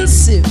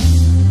offensive.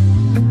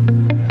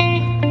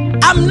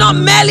 I'm not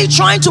merely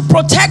trying to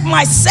protect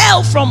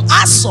myself from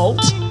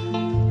assault.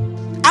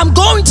 I'm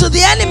going to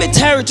the enemy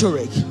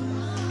territory.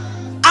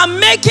 I'm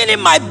making it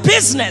my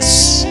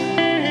business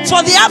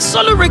for the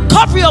absolute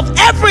recovery of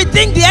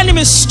everything the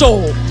enemy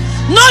stole.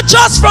 Not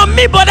just from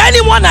me, but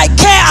anyone I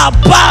care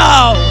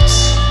about.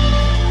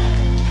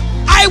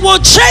 I will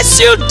chase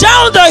you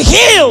down the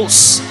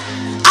hills,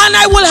 and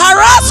I will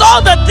harass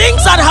all the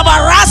things that have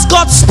harassed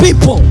God's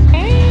people.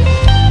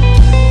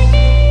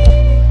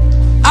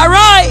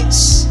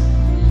 Arise.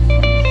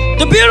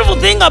 The beautiful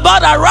thing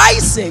about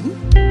arising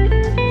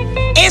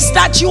is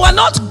that you are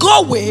not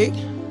going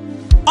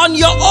on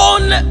your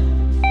own,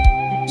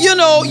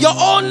 your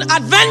own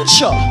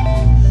adventure.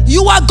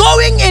 You are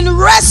going in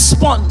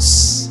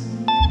response.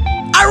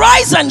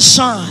 Arise and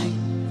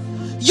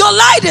shine. Your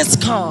light is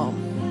come.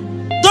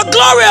 The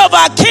glory of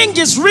our King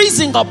is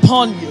rising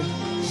upon you.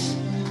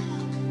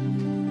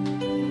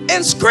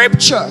 In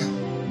scripture,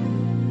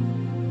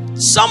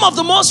 some of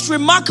the most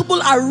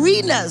remarkable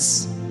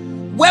arenas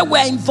where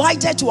we're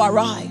invited to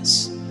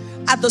arise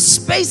are the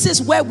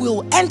spaces where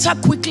we'll enter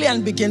quickly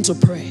and begin to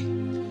pray.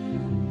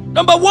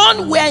 Number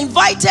one, we're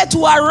invited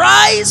to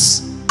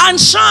arise and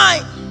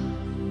shine.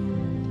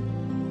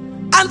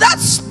 And that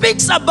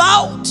speaks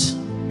about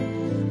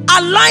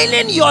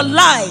aligning your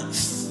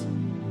life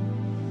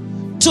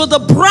to the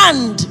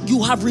brand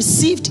you have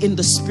received in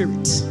the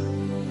spirit.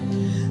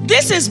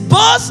 This is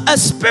both a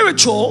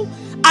spiritual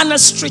and a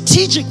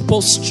strategic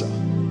posture.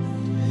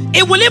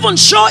 It will even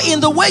show in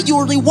the way you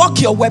rework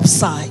your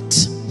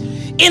website,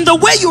 in the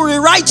way you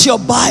rewrite your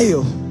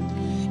bio,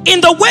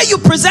 in the way you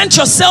present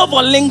yourself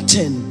on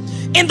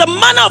LinkedIn, in the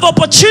manner of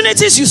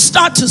opportunities you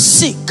start to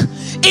seek,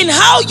 in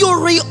how you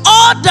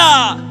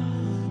reorder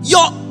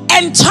your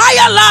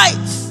entire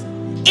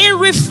life in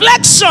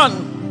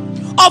reflection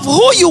of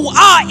who you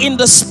are in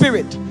the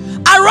spirit.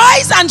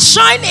 Arise and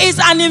shine is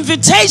an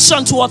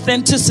invitation to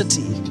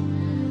authenticity.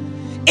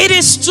 It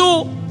is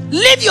to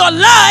live your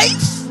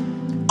life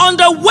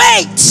under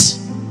weight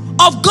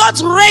of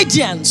God's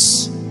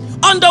radiance,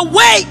 under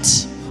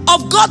weight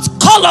of God's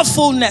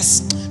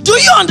colorfulness. Do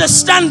you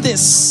understand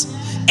this?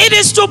 It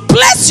is to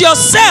place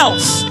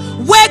yourself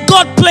where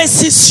God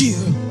places you.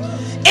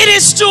 It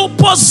is to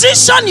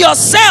position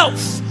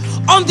yourself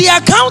on the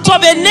account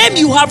of a name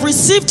you have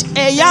received.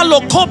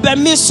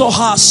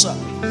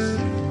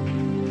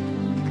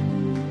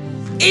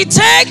 It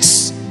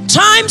takes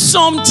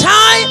some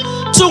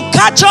time to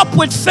catch up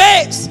with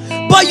faith,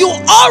 but you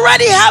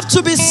already have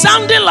to be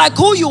sounding like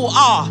who you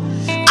are.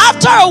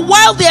 After a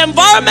while, the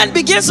environment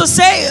begins to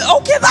say,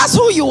 okay, that's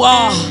who you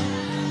are.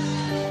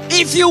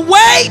 If you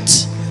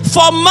wait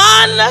for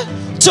man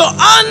to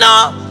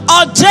honor,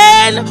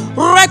 ordain,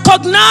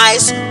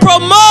 recognize,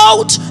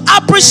 promote,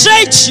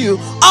 appreciate you,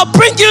 or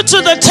bring you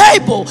to the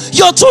table,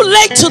 you're too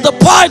late to the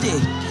party.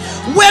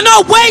 We're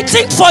not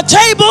waiting for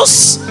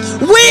tables,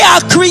 we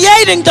are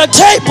creating the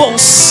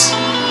tables.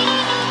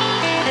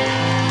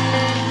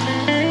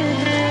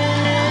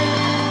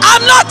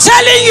 I'm not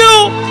telling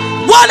you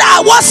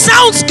what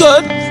sounds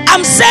good.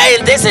 I'm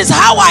saying this is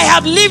how I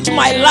have lived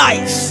my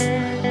life.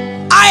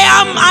 I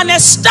am an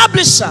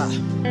establisher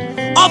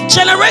of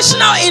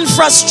generational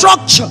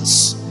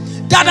infrastructures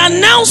that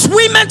announce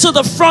women to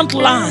the front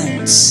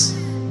lines.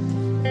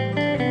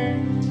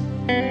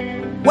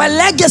 We're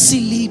legacy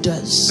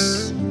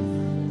leaders.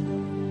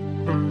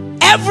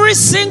 Every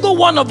single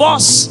one of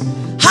us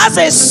has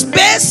a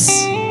space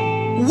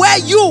where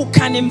you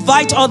can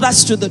invite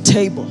others to the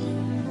table.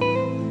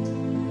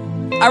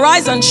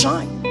 Arise and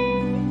shine.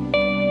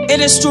 It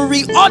is to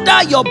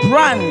reorder your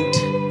brand,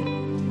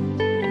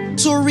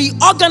 to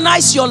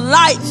reorganize your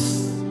life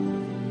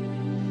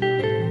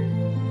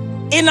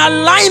in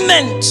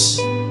alignment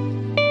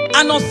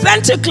and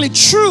authentically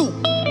true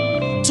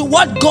to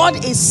what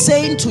God is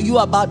saying to you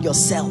about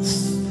yourself.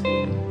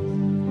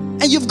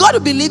 And you've got to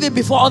believe it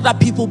before other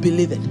people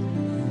believe it.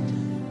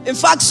 In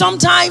fact,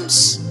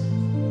 sometimes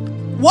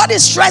what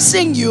is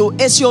stressing you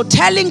is you're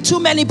telling too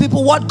many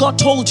people what God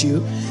told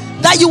you,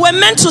 that you were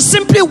meant to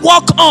simply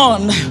walk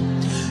on.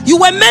 You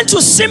were meant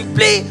to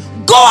simply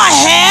go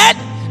ahead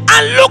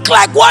and look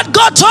like what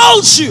God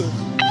told you,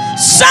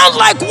 sound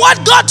like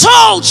what God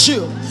told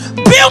you,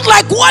 build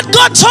like what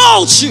God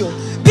told you,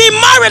 be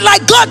married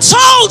like God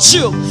told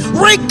you,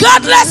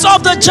 regardless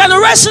of the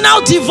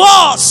generational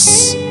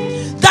divorce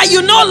that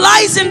you know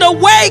lies in the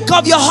wake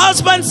of your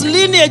husband's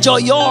lineage or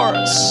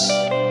yours.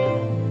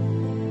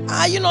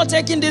 Are you not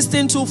taking this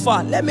thing too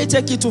far? Let me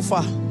take it too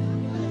far.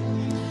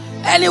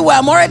 Anyway,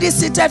 I'm already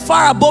seated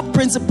far above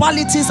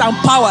principalities and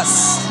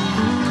powers.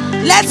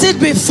 Let it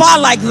be far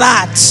like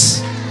that.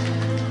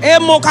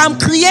 I'm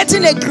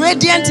creating a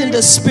gradient in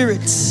the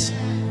spirit.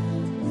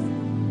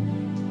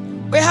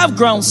 We have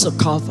grounds to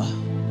cover.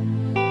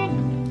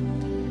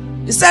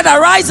 He said,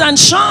 arise and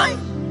shine.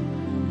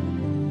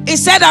 He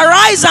said,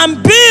 arise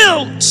and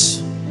build.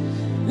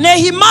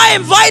 Nehemiah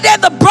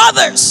invited the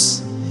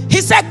brothers. He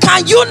said,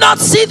 can you not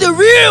see the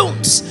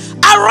ruins?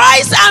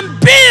 Arise and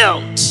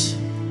build.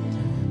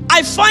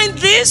 I find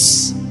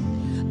this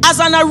as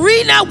an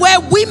arena where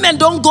women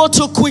don't go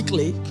too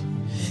quickly,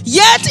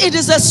 yet it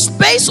is a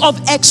space of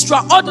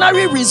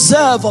extraordinary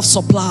reserve of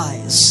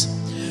supplies.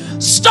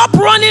 Stop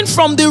running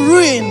from the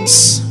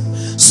ruins.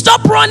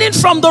 Stop running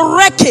from the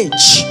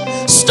wreckage.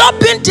 Stop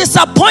being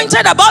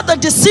disappointed about the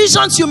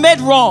decisions you made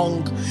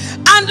wrong.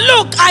 And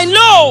look, I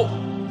know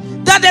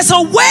that there's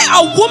a way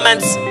a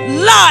woman's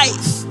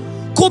life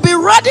could be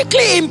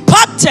radically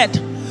impacted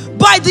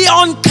by the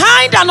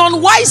unkind and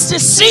unwise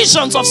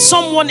decisions of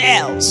someone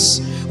else.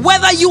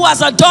 Whether you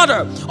as a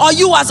daughter, or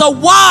you as a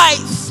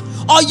wife,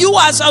 or you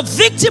as a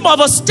victim of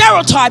a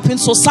stereotype in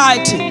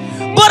society.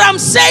 But I'm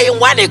saying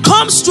when it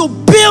comes to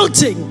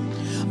building,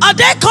 a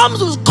day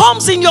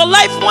comes in your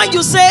life when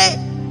you say,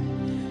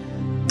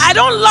 I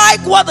don't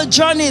like what the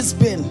journey has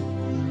been,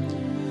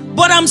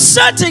 but I'm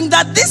certain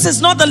that this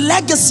is not the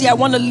legacy I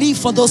want to leave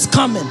for those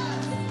coming.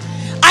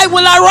 I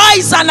will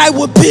arise and I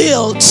will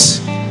build.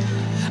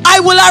 I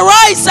will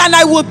arise and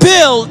I will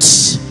build.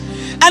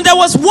 And there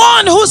was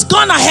one who's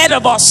gone ahead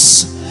of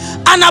us,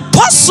 an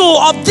apostle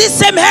of this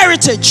same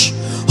heritage,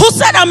 who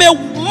said, I'm a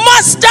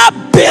master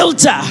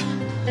builder.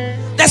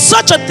 There's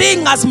such a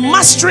thing as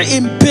mastery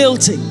in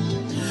building,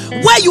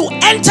 where you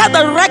enter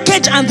the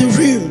wreckage and the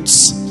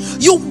ruins.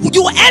 You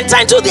enter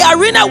into the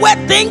arena where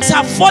things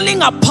are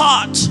falling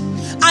apart,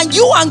 and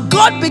you and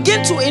God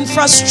begin to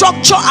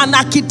infrastructure and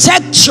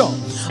architecture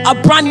a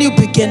brand new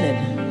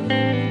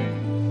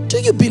beginning. Do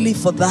you believe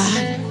for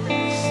that?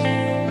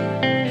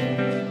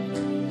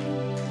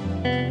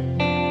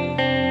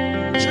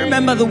 Do you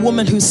remember the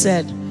woman who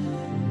said,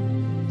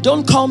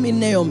 don't call me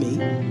Naomi,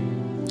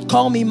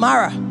 call me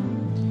Mara.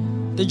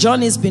 The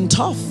journey's been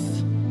tough.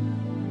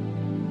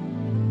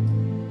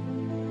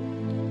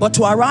 But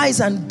to arise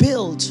and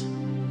build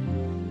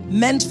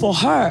meant for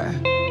her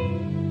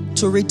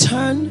to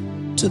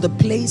return to the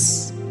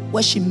place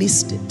where she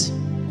missed it.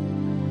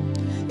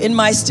 In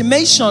my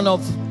estimation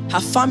of her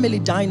family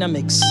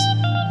dynamics,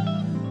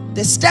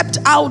 they stepped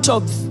out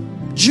of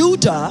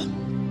Judah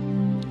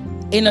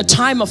in a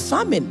time of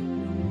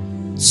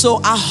famine. So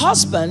her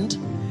husband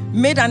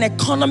made an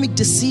economic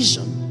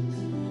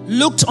decision,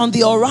 looked on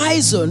the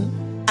horizon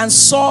and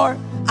saw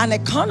an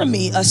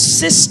economy, a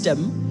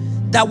system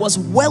that was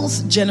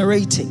wealth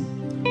generating.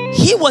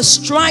 He was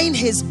trying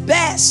his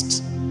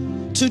best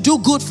to do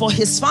good for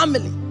his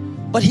family,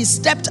 but he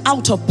stepped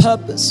out of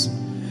purpose,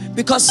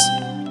 because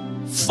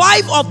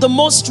 5 of the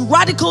most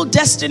radical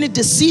destiny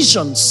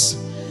decisions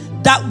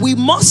that we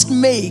must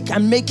make,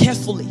 and make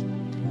carefully,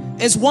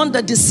 is 1,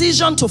 the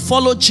decision to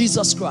follow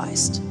Jesus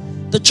Christ,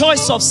 the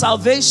choice of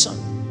salvation,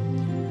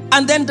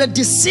 and then the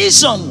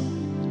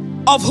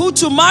decision of who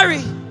to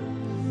marry,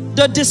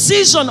 the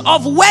decision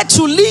of where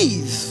to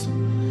live,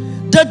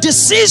 the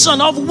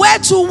decision of where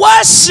to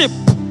worship,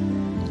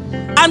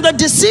 and the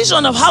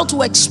decision of how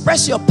to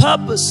express your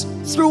purpose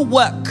through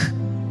work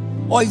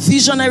or a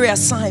visionary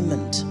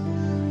assignment.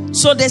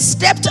 So they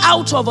stepped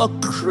out of a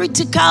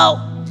critical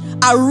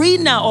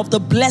arena of the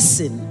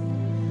blessing.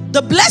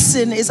 The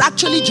blessing is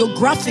actually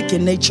geographic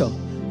in nature,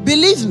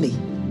 believe me.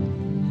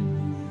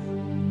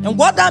 And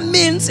what that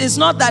means is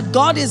not that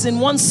God is in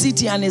one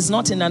city and is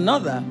not in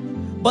another,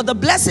 but the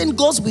blessing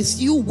goes with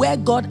you where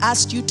God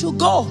asked you to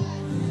go.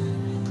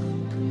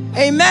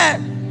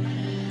 Amen.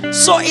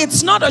 So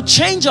it's not a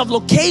change of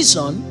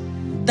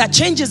location that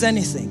changes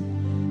anything.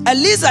 A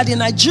lizard in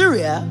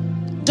Nigeria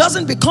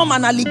doesn't become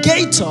an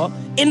alligator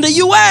in the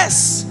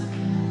US.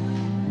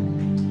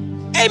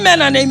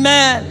 Amen and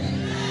amen.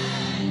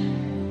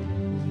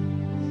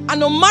 And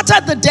no matter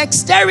the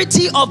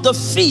dexterity of the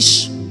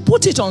fish,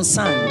 put it on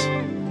sand.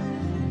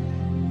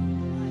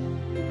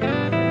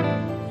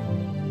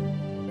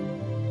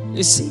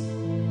 You see?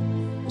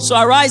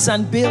 So arise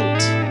and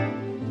build.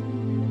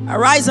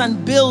 Arise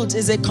and build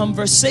is a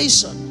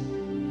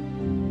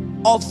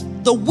conversation of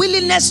the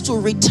willingness to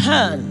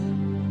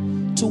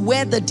return to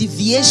where the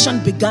deviation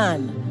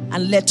began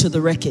and led to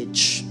the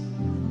wreckage.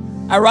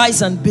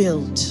 Arise and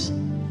build.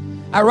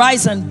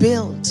 Arise and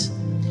build.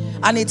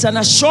 And it's an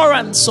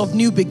assurance of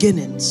new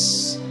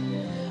beginnings.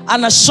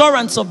 An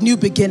assurance of new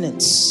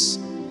beginnings.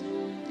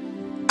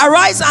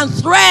 Arise and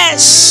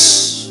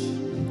thresh.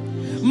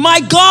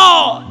 My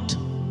God.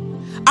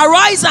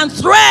 Arise and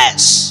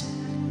thresh.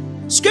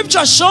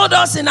 Scripture showed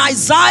us in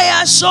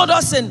Isaiah, showed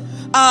us in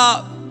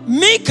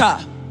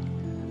Micah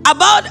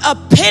about a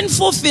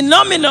painful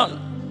phenomenon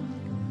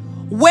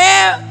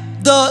where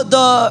the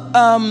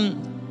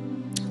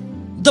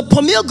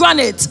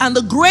pomegranates and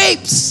the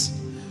grapes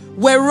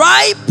were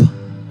ripe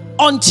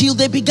until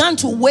they began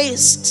to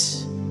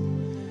waste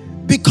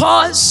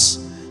because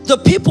the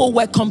people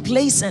were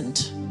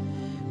complacent.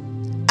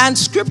 And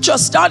scripture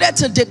started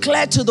to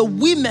declare to the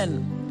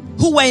women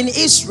who were in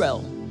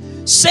Israel,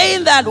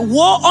 saying that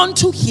woe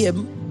unto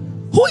him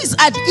who is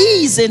at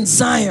ease in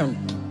Zion,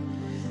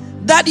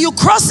 that you're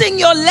crossing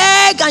your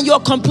leg and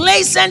you're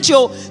complacent,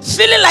 you're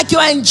feeling like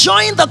you're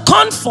enjoying the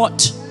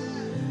comfort,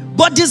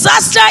 but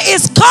disaster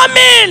is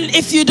coming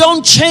if you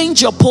don't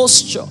change your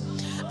posture.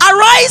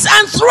 Arise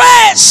and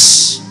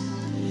thresh.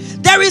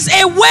 There is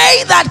a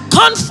way that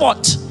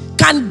comfort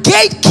can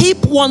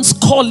gatekeep one's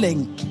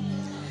calling.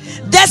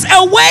 There's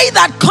a way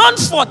that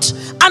comfort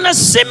and a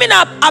seeming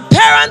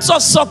appearance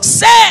of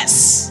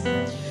success,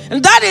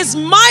 and that is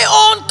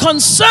my own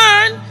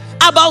concern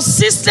about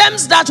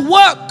systems that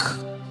work.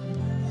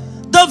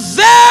 The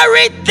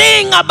very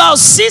thing about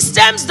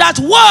systems that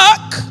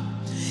work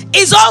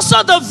is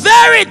also the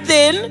very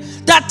thing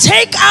that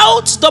take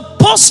out the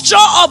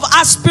posture of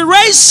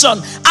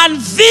aspiration and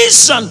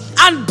vision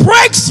and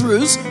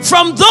breakthroughs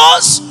from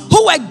those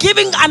who were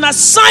giving an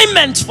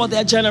assignment for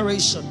their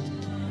generation.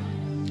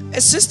 A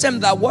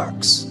system that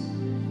works,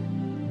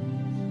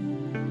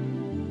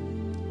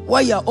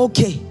 where you're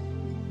okay,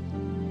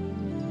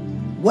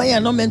 where you're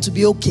not meant to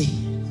be okay.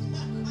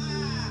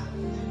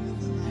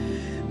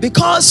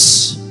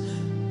 Because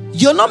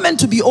you're not meant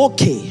to be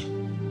okay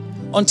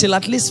until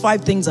at least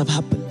 5 things have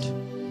happened.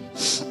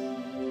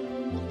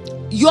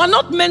 You are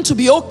not meant to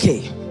be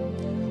okay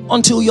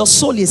until your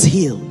soul is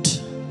healed.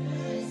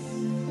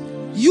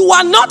 You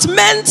are not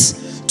meant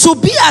to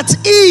be at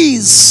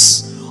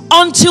ease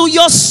until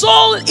your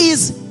soul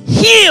is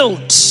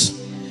healed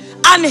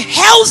and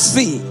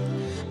healthy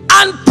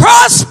and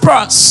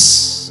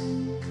prosperous.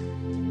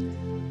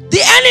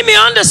 The enemy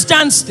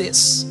understands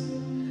this.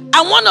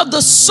 And one of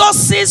the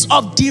sources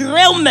of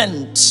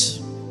derailment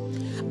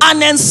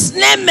and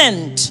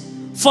ensnarement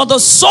for the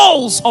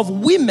souls of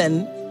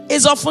women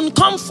is often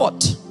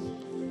comfort.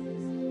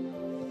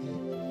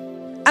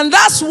 And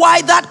that's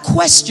why that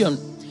question,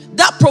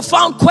 that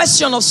profound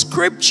question of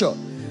scripture,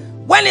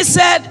 when it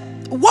said,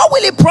 what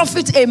will it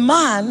profit a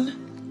man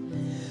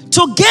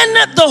to gain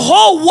the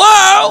whole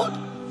world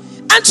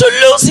and to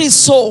lose his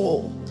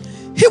soul?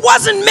 He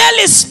wasn't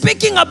merely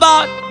speaking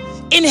about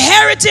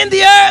inheriting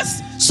the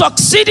earth,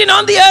 succeeding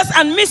on the earth,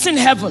 and missing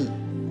heaven.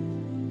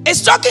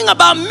 It's talking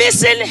about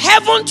missing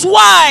heaven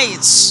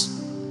twice.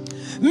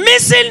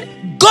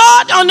 missing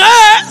God on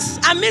earth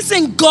and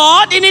missing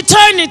God in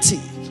eternity.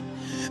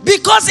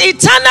 Because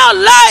eternal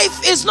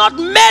life is not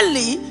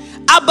merely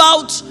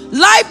about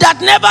life that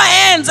never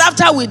ends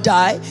after we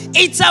die.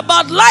 It's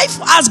about life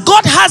as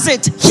God has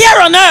it here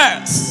on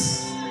earth.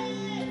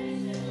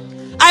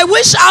 I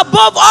wish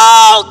above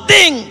all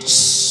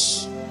things,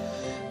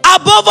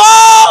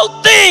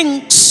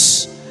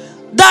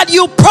 that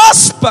you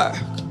prosper,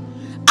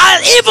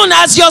 and even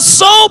as your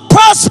soul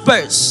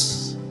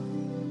prospers.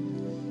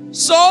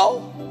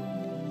 So,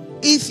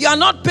 if you are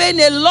not paying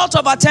a lot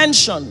of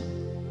attention,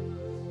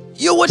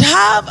 you would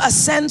have a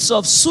sense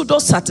of pseudo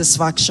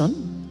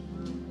satisfaction,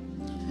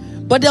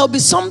 but there'll be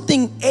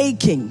something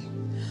aching.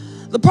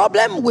 The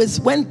problem with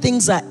when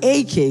things are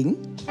aching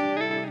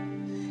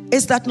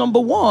is that, number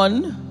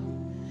one,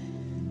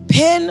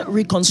 pain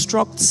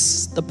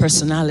reconstructs the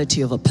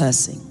personality of a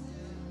person.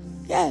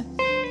 Yeah.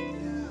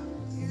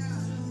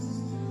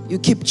 You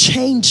keep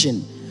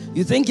changing.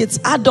 You think it's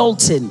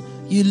adulting.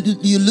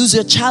 You lose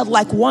your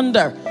childlike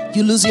wonder.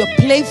 You lose your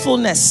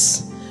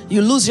playfulness.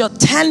 You lose your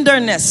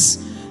tenderness.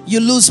 You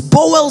lose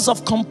bowels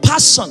of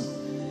compassion.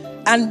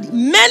 And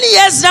many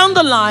years down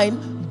the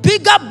line,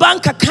 bigger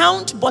bank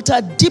account, but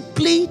a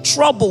deeply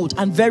troubled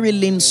and very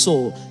lean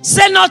soul.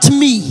 Say, not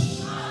me.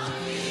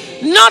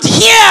 Not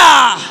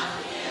here.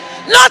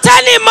 Not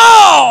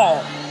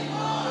anymore.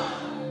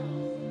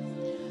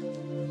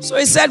 So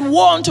he said,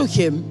 woe unto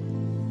him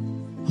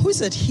who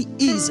said he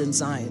is in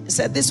Zion. He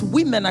said, these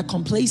women are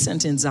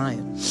complacent in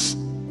Zion.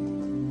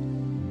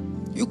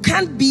 You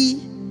can't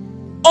be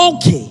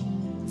okay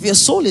if your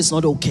soul is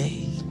not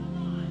okay.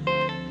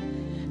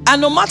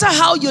 And no matter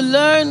how you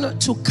learn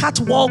to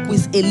catwalk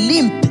with a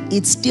limp,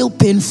 it's still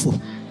painful.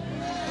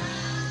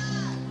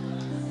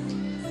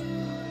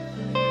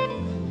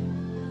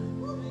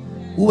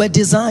 We were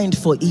designed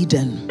for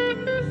Eden.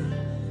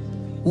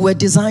 We were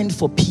designed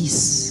for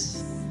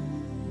peace.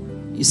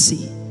 You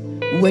see,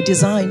 we were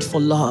designed for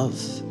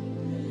love.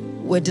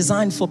 We were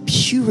designed for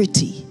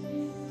purity.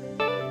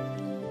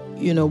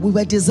 You know, we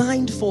were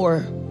designed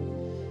for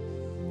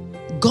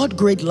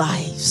God-great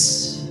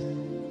lives,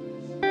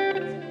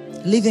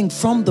 living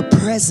from the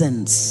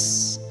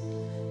presence,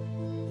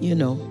 you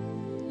know,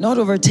 not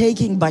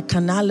overtaken by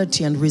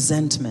carnality and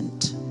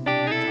resentment.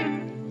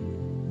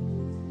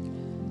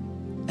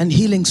 And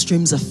healing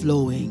streams are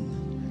flowing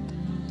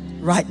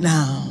right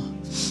now.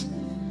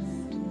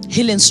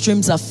 Healing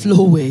streams are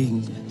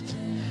flowing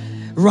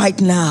right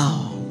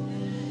now.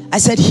 I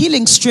said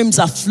healing streams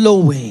are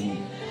flowing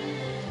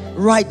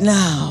right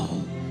now.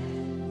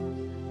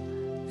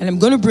 And I'm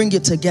going to bring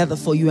it together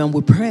for you and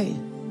we pray.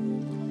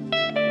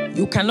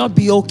 You cannot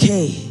be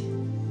okay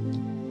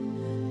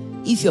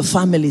if your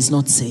family is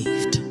not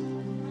saved.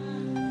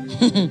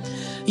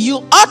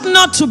 You ought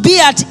not to be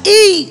at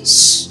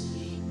ease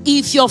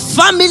if your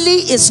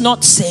family is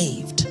not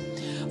saved.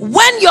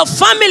 When your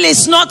family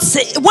is not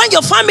saved, when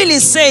your family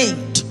is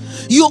saved,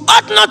 you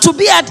ought not to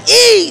be at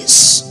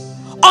ease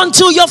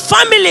until your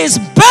family is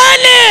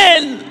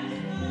burning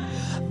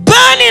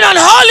on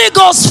Holy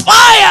Ghost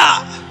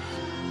fire.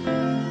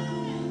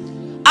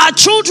 Our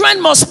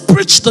children must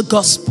preach the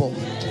gospel.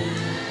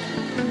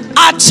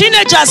 Our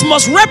teenagers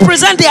must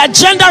represent the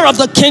agenda of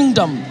the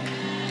kingdom.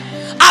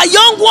 Our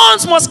young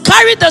ones must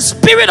carry the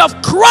spirit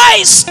of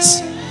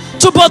Christ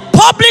to both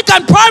public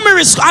and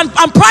primary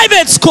and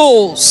private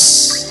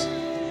schools.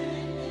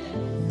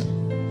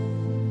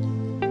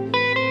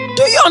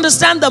 Do you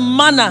understand the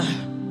manner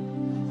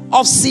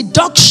of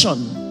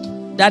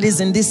seduction that is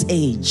in this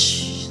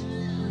age?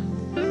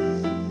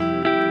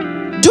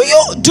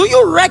 Do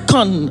you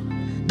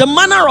reckon the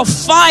manner of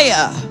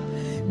fire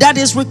that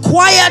is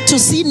required to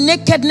see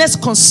nakedness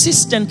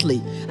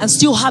consistently and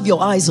still have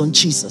your eyes on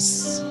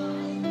Jesus?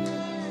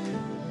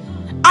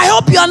 I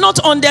hope you are not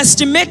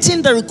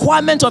underestimating the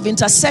requirement of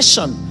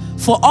intercession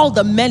for all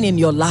the men in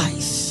your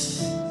life.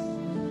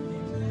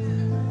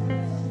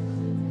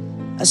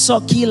 I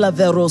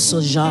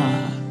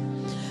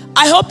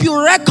hope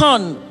you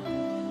reckon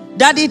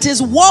that it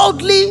is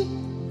worldly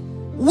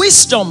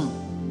wisdom,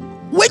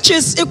 which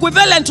is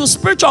equivalent to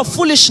spiritual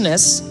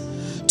foolishness,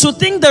 to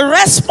think the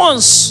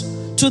response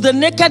to the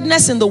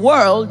nakedness in the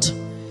world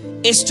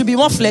is to be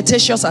more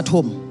flirtatious at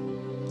home.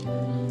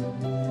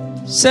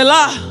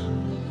 Selah.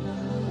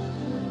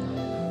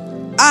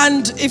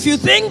 And if you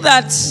think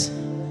that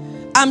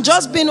I'm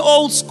just being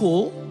old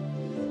school,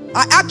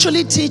 I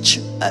actually teach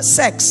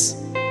sex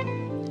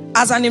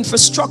as an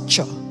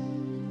infrastructure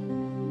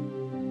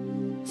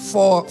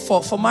for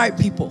married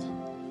people.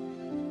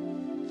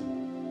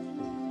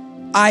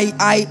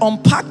 I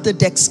unpack the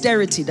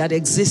dexterity that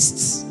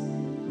exists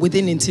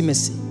within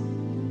intimacy.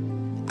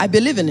 I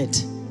believe in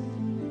it.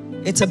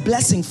 It's a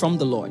blessing from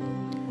the Lord.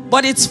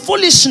 But it's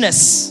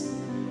foolishness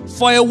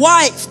for a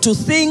wife to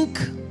think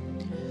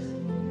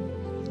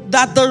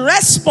that the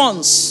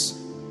response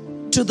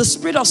to the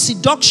spirit of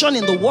seduction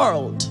in the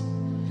world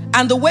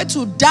and the way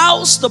to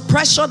douse the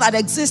pressure that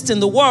exists in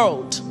the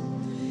world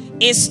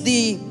is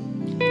the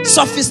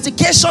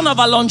sophistication of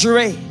a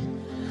lingerie.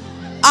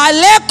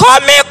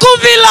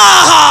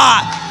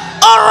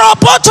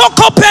 Oropoto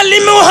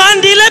kopelimu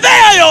handi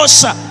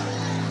lebeyosa.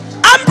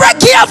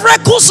 Ambreki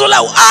avrekusula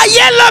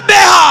ayela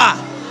beha.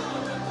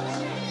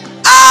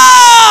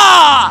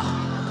 Ah!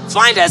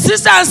 Find a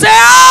sister and say,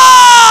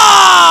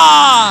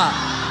 ah!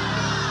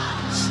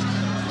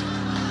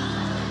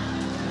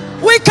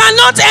 We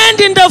cannot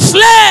end in the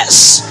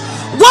flesh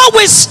what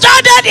we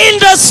started in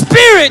the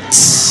spirit.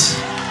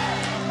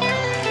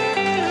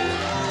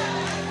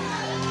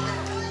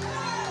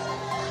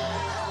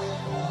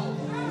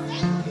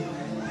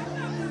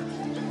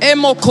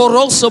 Emo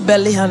koroso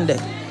belihande.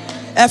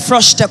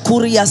 Efroshte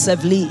kuria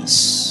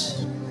sevlis.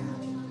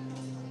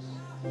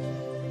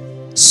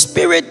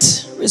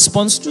 Spirit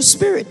responds to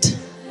spirit.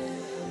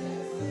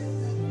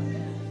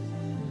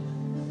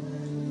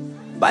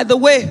 By the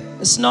way,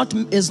 it's not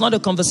a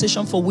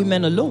conversation for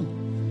women alone.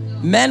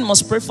 Men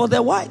must pray for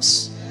their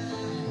wives.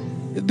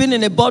 You've been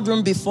in a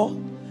boardroom before.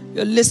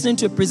 You're listening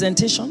to a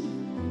presentation.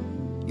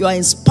 You are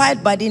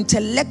inspired by the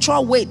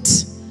intellectual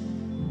weight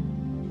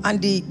and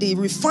the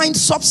refined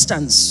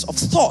substance of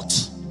thought.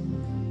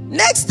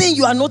 Next thing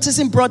you are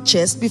noticing broad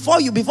chest. Before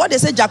they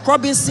say Jack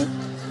Robinson,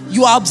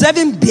 you are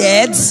observing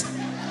beards.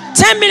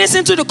 10 minutes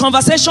into the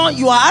conversation,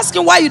 you are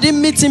asking why you didn't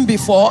meet him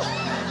before.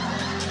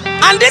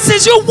 And this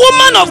is you,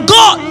 woman of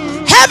God,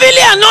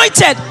 heavily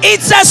anointed.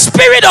 It's a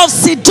spirit of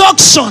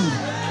seduction.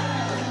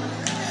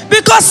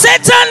 Because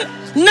Satan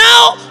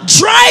now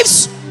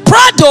drives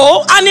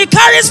Prado and he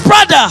carries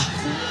Prada.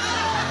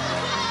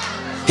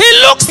 He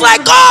looks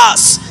like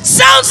us,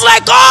 sounds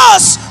like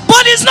us,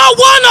 but he's not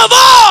one of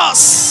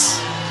us.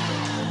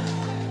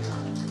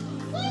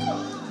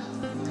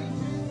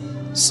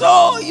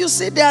 So you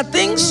see, there are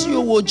things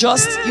you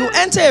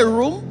enter a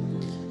room,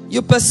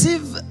 you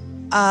perceive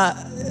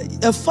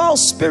a foul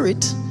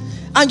spirit,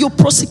 and you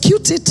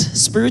prosecute it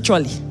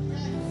spiritually.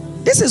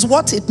 This is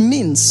what it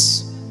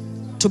means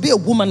to be a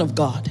woman of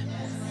God.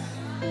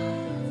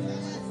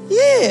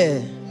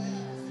 Yeah.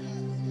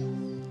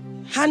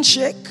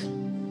 Handshake.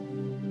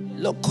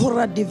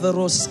 Lokora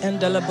diveros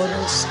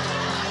endelaboros.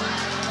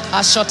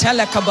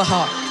 Ashotele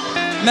kabaha.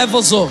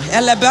 Mevozo.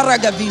 Elebera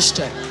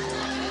gaviste.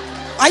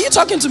 Are you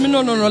talking to me?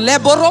 No.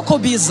 Leboroko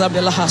biza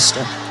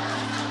belahasta.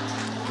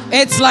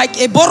 It's like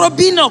a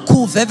borobino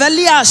ku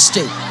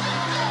veveliaste.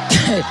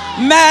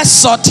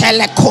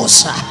 Mesotele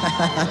kosa.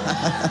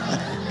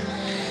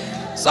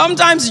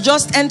 Sometimes you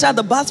just enter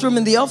the bathroom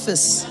in the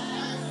office.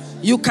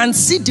 You can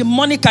see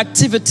demonic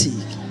activity.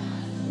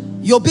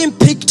 You're being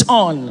picked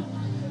on.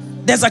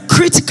 There's a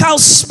critical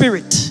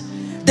spirit.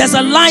 There's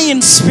a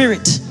lying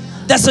spirit.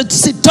 There's a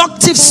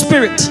seductive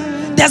spirit.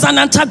 There's an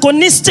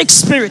antagonistic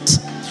spirit.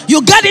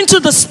 You get into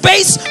the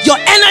space, your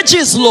energy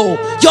is low.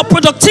 Your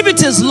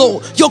productivity is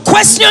low. You're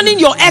questioning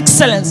your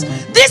excellence.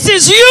 This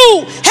is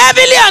you,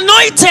 heavily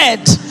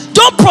anointed.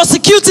 Don't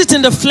prosecute it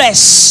in the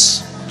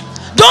flesh.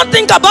 Don't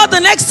think about the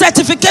next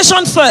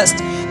certification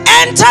first.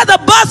 Enter the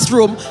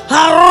bathroom.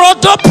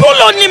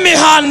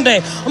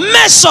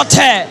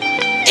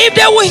 If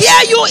they will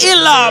hear you,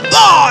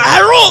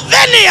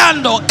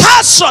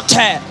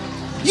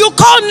 you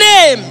call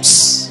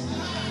names.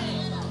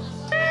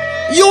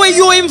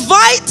 You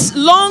invite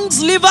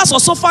lungs, livers,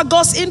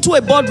 esophagus into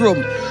a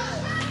boardroom.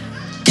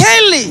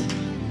 Kaylee,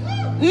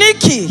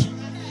 Nikki,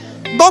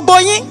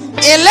 Boboyin,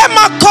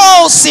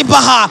 Elemako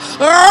Sibaha,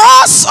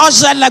 Ross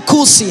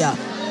Ojalakusia,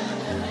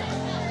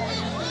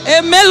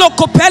 Emelo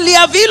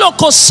Copelia Vilo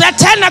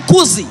Cosetena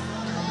Kuzi.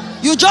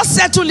 You just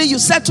settle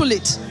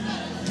it.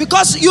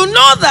 Because you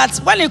know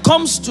that when it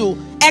comes to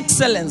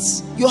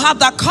excellence, you have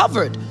that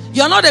covered.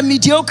 You're not a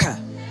mediocre.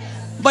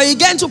 But you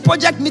get into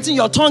project meeting,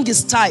 your tongue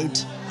is tied.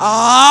 So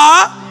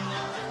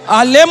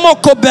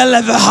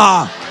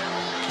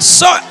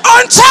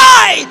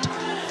untied.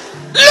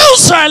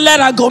 Lose her and let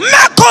her go.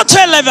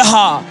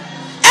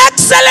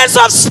 Excellence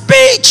of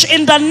speech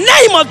in the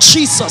name of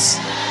Jesus.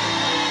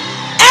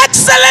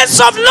 Excellence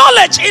of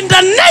knowledge in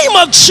the name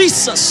of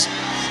Jesus.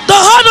 The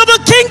heart of the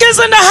king is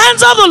in the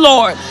hands of the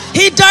Lord.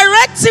 He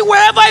directs it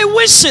wherever he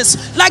wishes,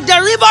 like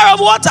the river of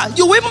water.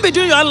 You will even be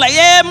doing your hand like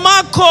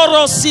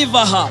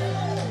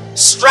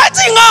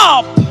straighten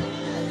up.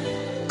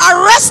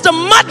 Arrest the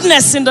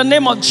madness in the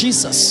name of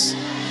Jesus.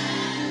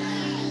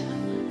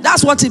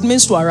 That's what it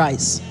means to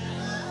arise.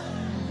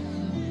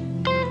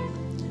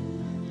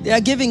 They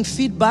are giving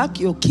feedback.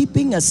 You're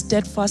keeping a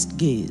steadfast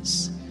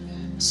gaze.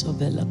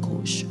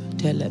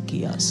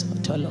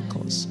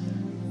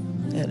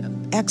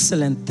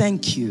 Excellent.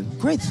 Thank you.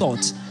 Great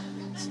thought.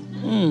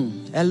 You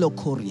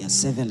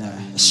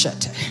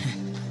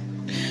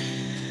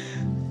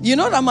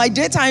know that my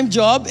daytime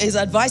job is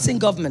advising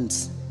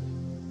governments.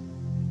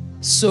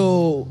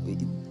 So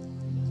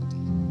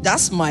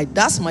that's my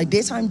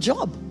daytime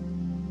job.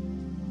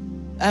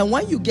 And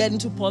when you get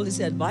into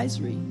policy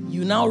advisory,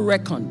 you now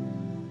reckon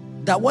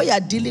that what you're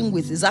dealing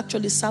with is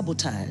actually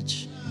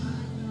sabotage.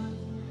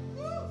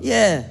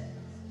 Yeah.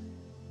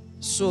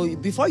 So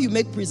before you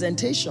make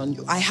presentation,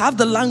 I have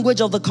the language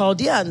of the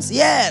Chaldeans.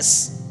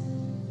 Yes.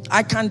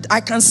 I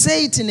can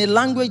say it in a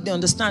language they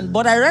understand,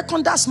 but I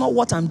reckon that's not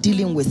what I'm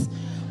dealing with.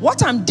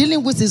 What I'm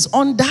dealing with is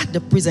under the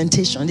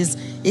presentation.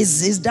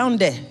 Is down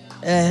there.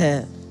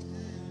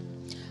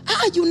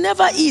 You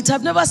never eat.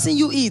 I've never seen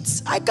you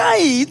eat. I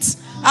can't eat.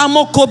 I'm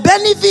a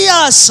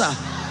Kobeniviasa.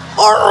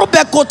 Or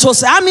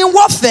Robekotos. I'm in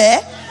warfare.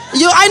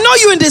 I know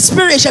you in the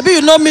spirit. Shabi,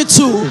 you know me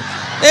too.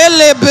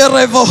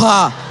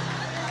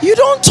 You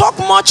don't talk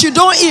much, you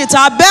don't eat.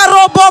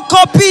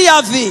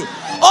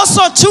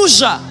 Also,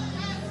 Tuja.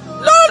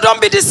 No,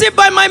 don't be deceived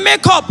by my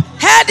makeup.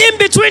 Head in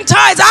between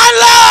ties.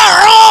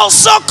 Allah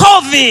also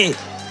coffee.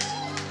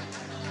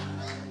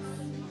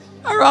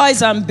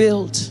 Arise and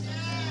build.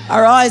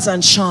 Arise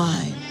and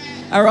shine.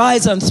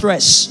 Arise and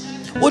thresh.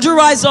 Would you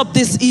rise up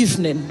this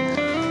evening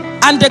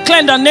and declare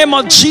in the name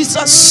of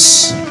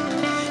Jesus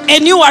a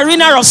new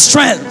arena of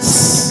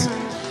strength?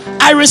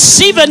 I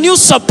receive a new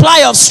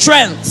supply of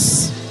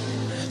strength.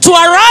 To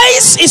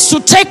arise is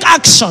to take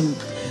action.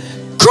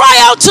 Cry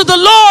out to the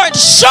Lord.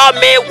 Show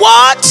me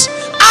what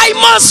I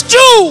must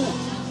do.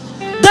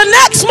 The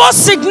next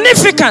most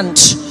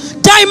significant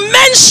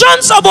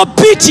dimensions of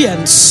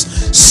obedience.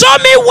 Show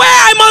me where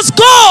I must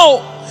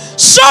go.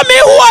 Show me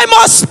who I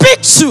must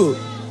speak to.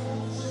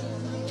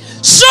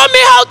 Show me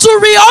how to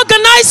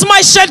reorganize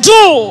my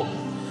schedule.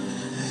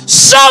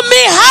 Show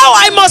me how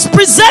I must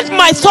present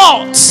my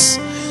thoughts.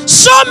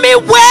 Show me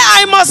where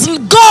I must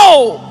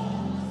go.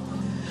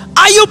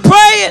 Are you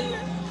praying?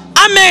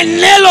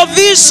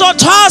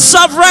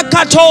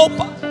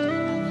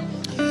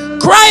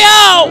 Cry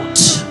out.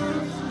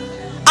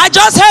 I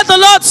just heard the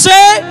Lord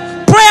say,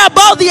 pray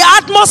about the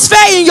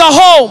atmosphere in your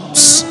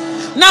homes.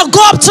 Now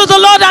go up to the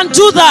Lord and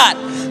do that.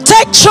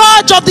 Take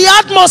charge of the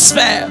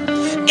atmosphere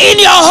in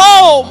your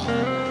home.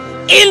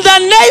 In the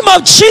name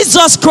of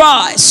Jesus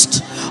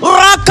Christ.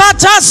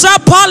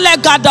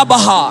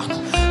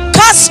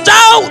 Cast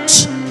out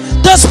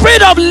the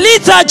spirit of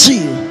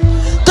lethargy,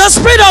 the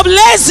spirit of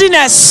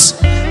laziness,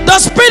 the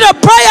spirit of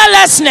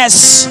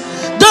prayerlessness,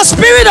 the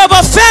spirit of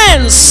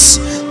offense,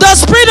 the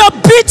spirit of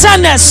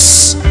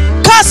bitterness.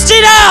 Cast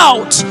it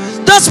out.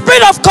 The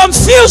spirit of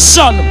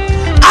confusion.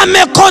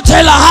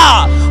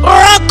 Amekotelaha.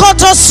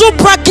 Rakoto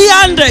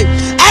suprakiande.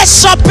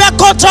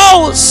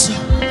 Esapekotos.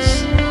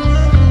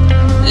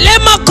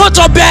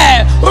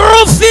 Lemakotobe.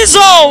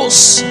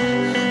 Rufizos.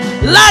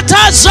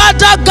 Lata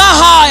Zata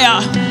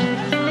Gahaya.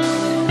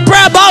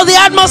 Pray about the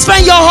atmosphere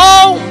in your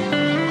home.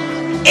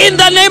 In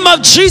the name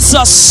of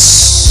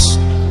Jesus.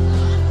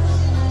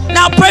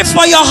 Now pray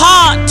for your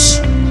heart.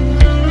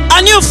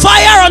 A new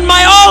fire on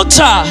my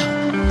altar.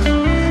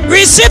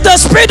 Receive the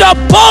spirit of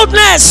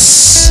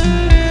boldness.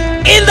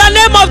 In the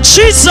name of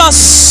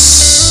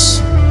Jesus.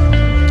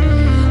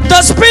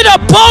 The spirit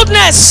of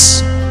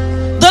boldness.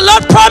 The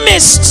Lord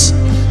promised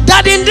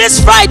that in this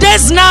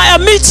Friday's now a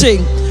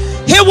meeting,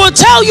 He will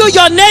tell you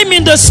your name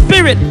in the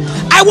spirit.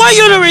 I want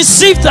you to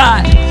receive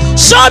that.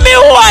 Show me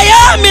who I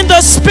am in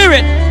the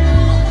spirit.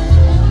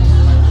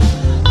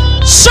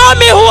 Show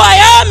me who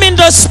I am in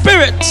the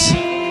spirit.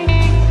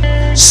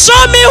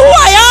 Show me who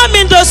I am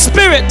in the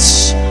spirit.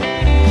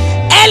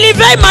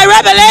 Elevate my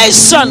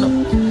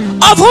revelation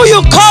of who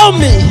you call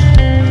me.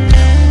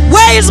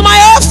 Where is my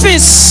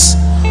office?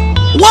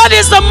 What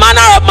is the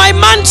manner of my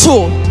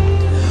mantle?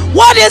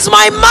 What is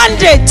my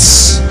mandate?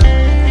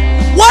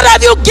 What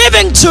have you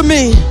given to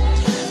me?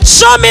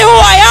 Show me who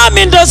I am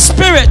in the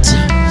spirit.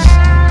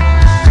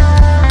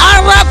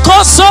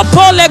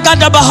 Arakosopole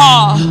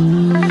gadabaha.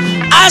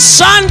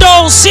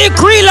 Asando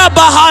sikrila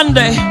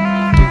bahande.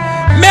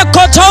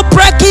 Mekoto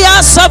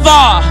prekia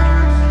sava.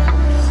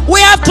 We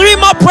have 3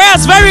 more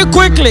prayers very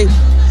quickly.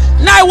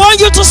 Now I want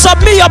you to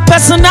submit your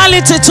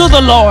personality to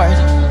the Lord.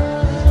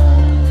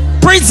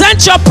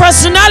 Present your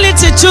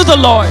personality to the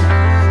Lord.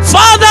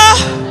 Father,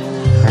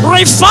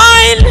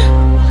 refine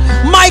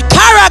my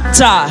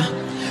character,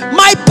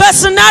 my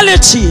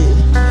personality,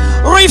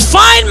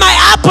 refine my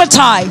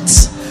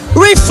appetite,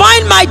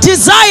 refine my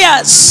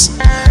desires,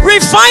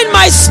 refine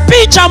my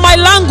speech and my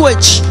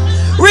language,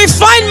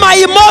 refine my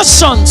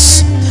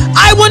emotions.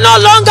 I will no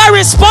longer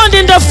respond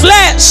in the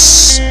flesh.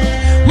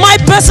 My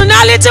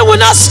personality will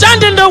not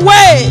stand in the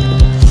way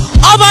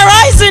of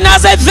arising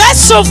as a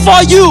vessel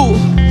for you.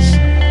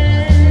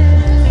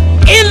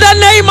 In the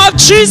name of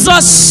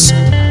Jesus.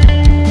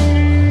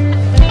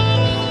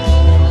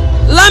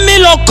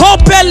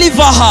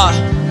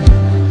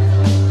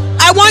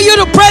 I want you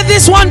to pray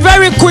this one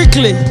very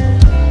quickly.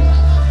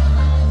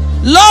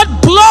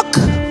 Lord, block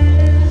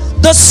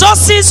the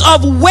sources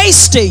of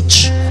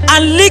wastage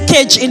and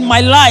leakage in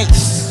my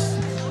life.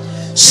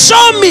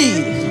 Show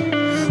me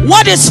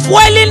what is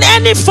fueling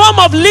any form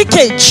of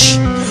leakage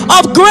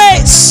of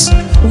grace,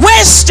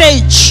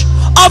 wastage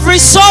of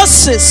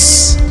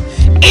resources.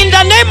 In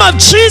the name of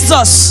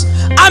Jesus,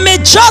 I'm a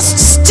just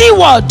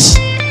steward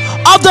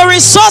of the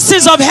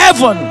resources of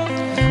heaven.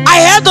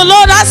 I heard the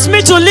Lord ask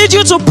me to lead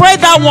you to pray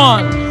that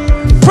one.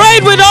 Pray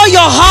it with all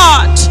your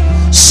heart.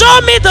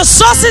 Show me the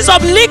sources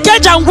of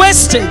leakage and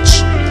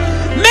wastage.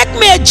 Make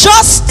me a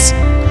just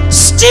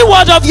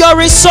steward of your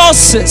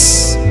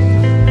resources.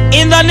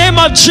 In the name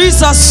of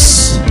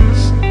Jesus.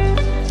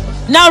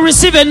 Now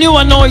receive a new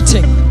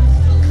anointing.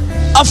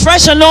 a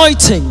fresh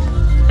anointing,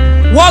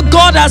 what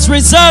God has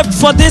reserved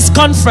for this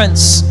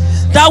conference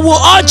that will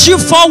urge you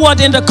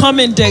forward in the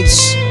coming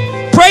days.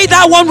 Pray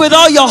that one with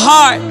all your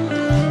heart.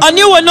 A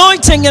new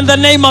anointing in the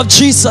name of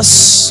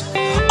Jesus.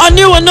 A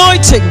new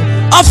anointing,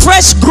 a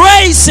fresh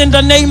grace in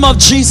the name of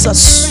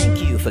Jesus.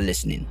 Thank you for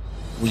listening.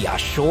 We are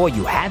sure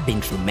you have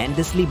been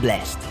tremendously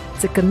blessed.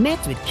 To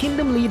connect with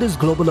Kingdom Leaders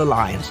Global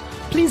Alliance,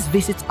 please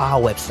visit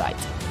our website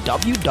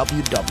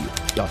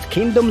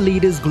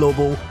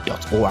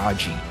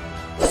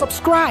www.kingdomleadersglobal.org.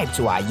 Subscribe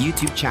to our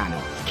YouTube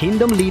channel,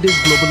 Kingdom Leaders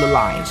Global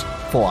Alliance,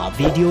 for our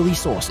video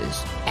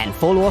resources, and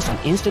follow us on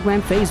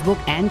Instagram, Facebook,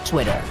 and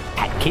Twitter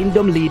at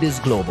Kingdom Leaders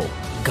Global.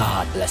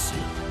 God bless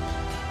you.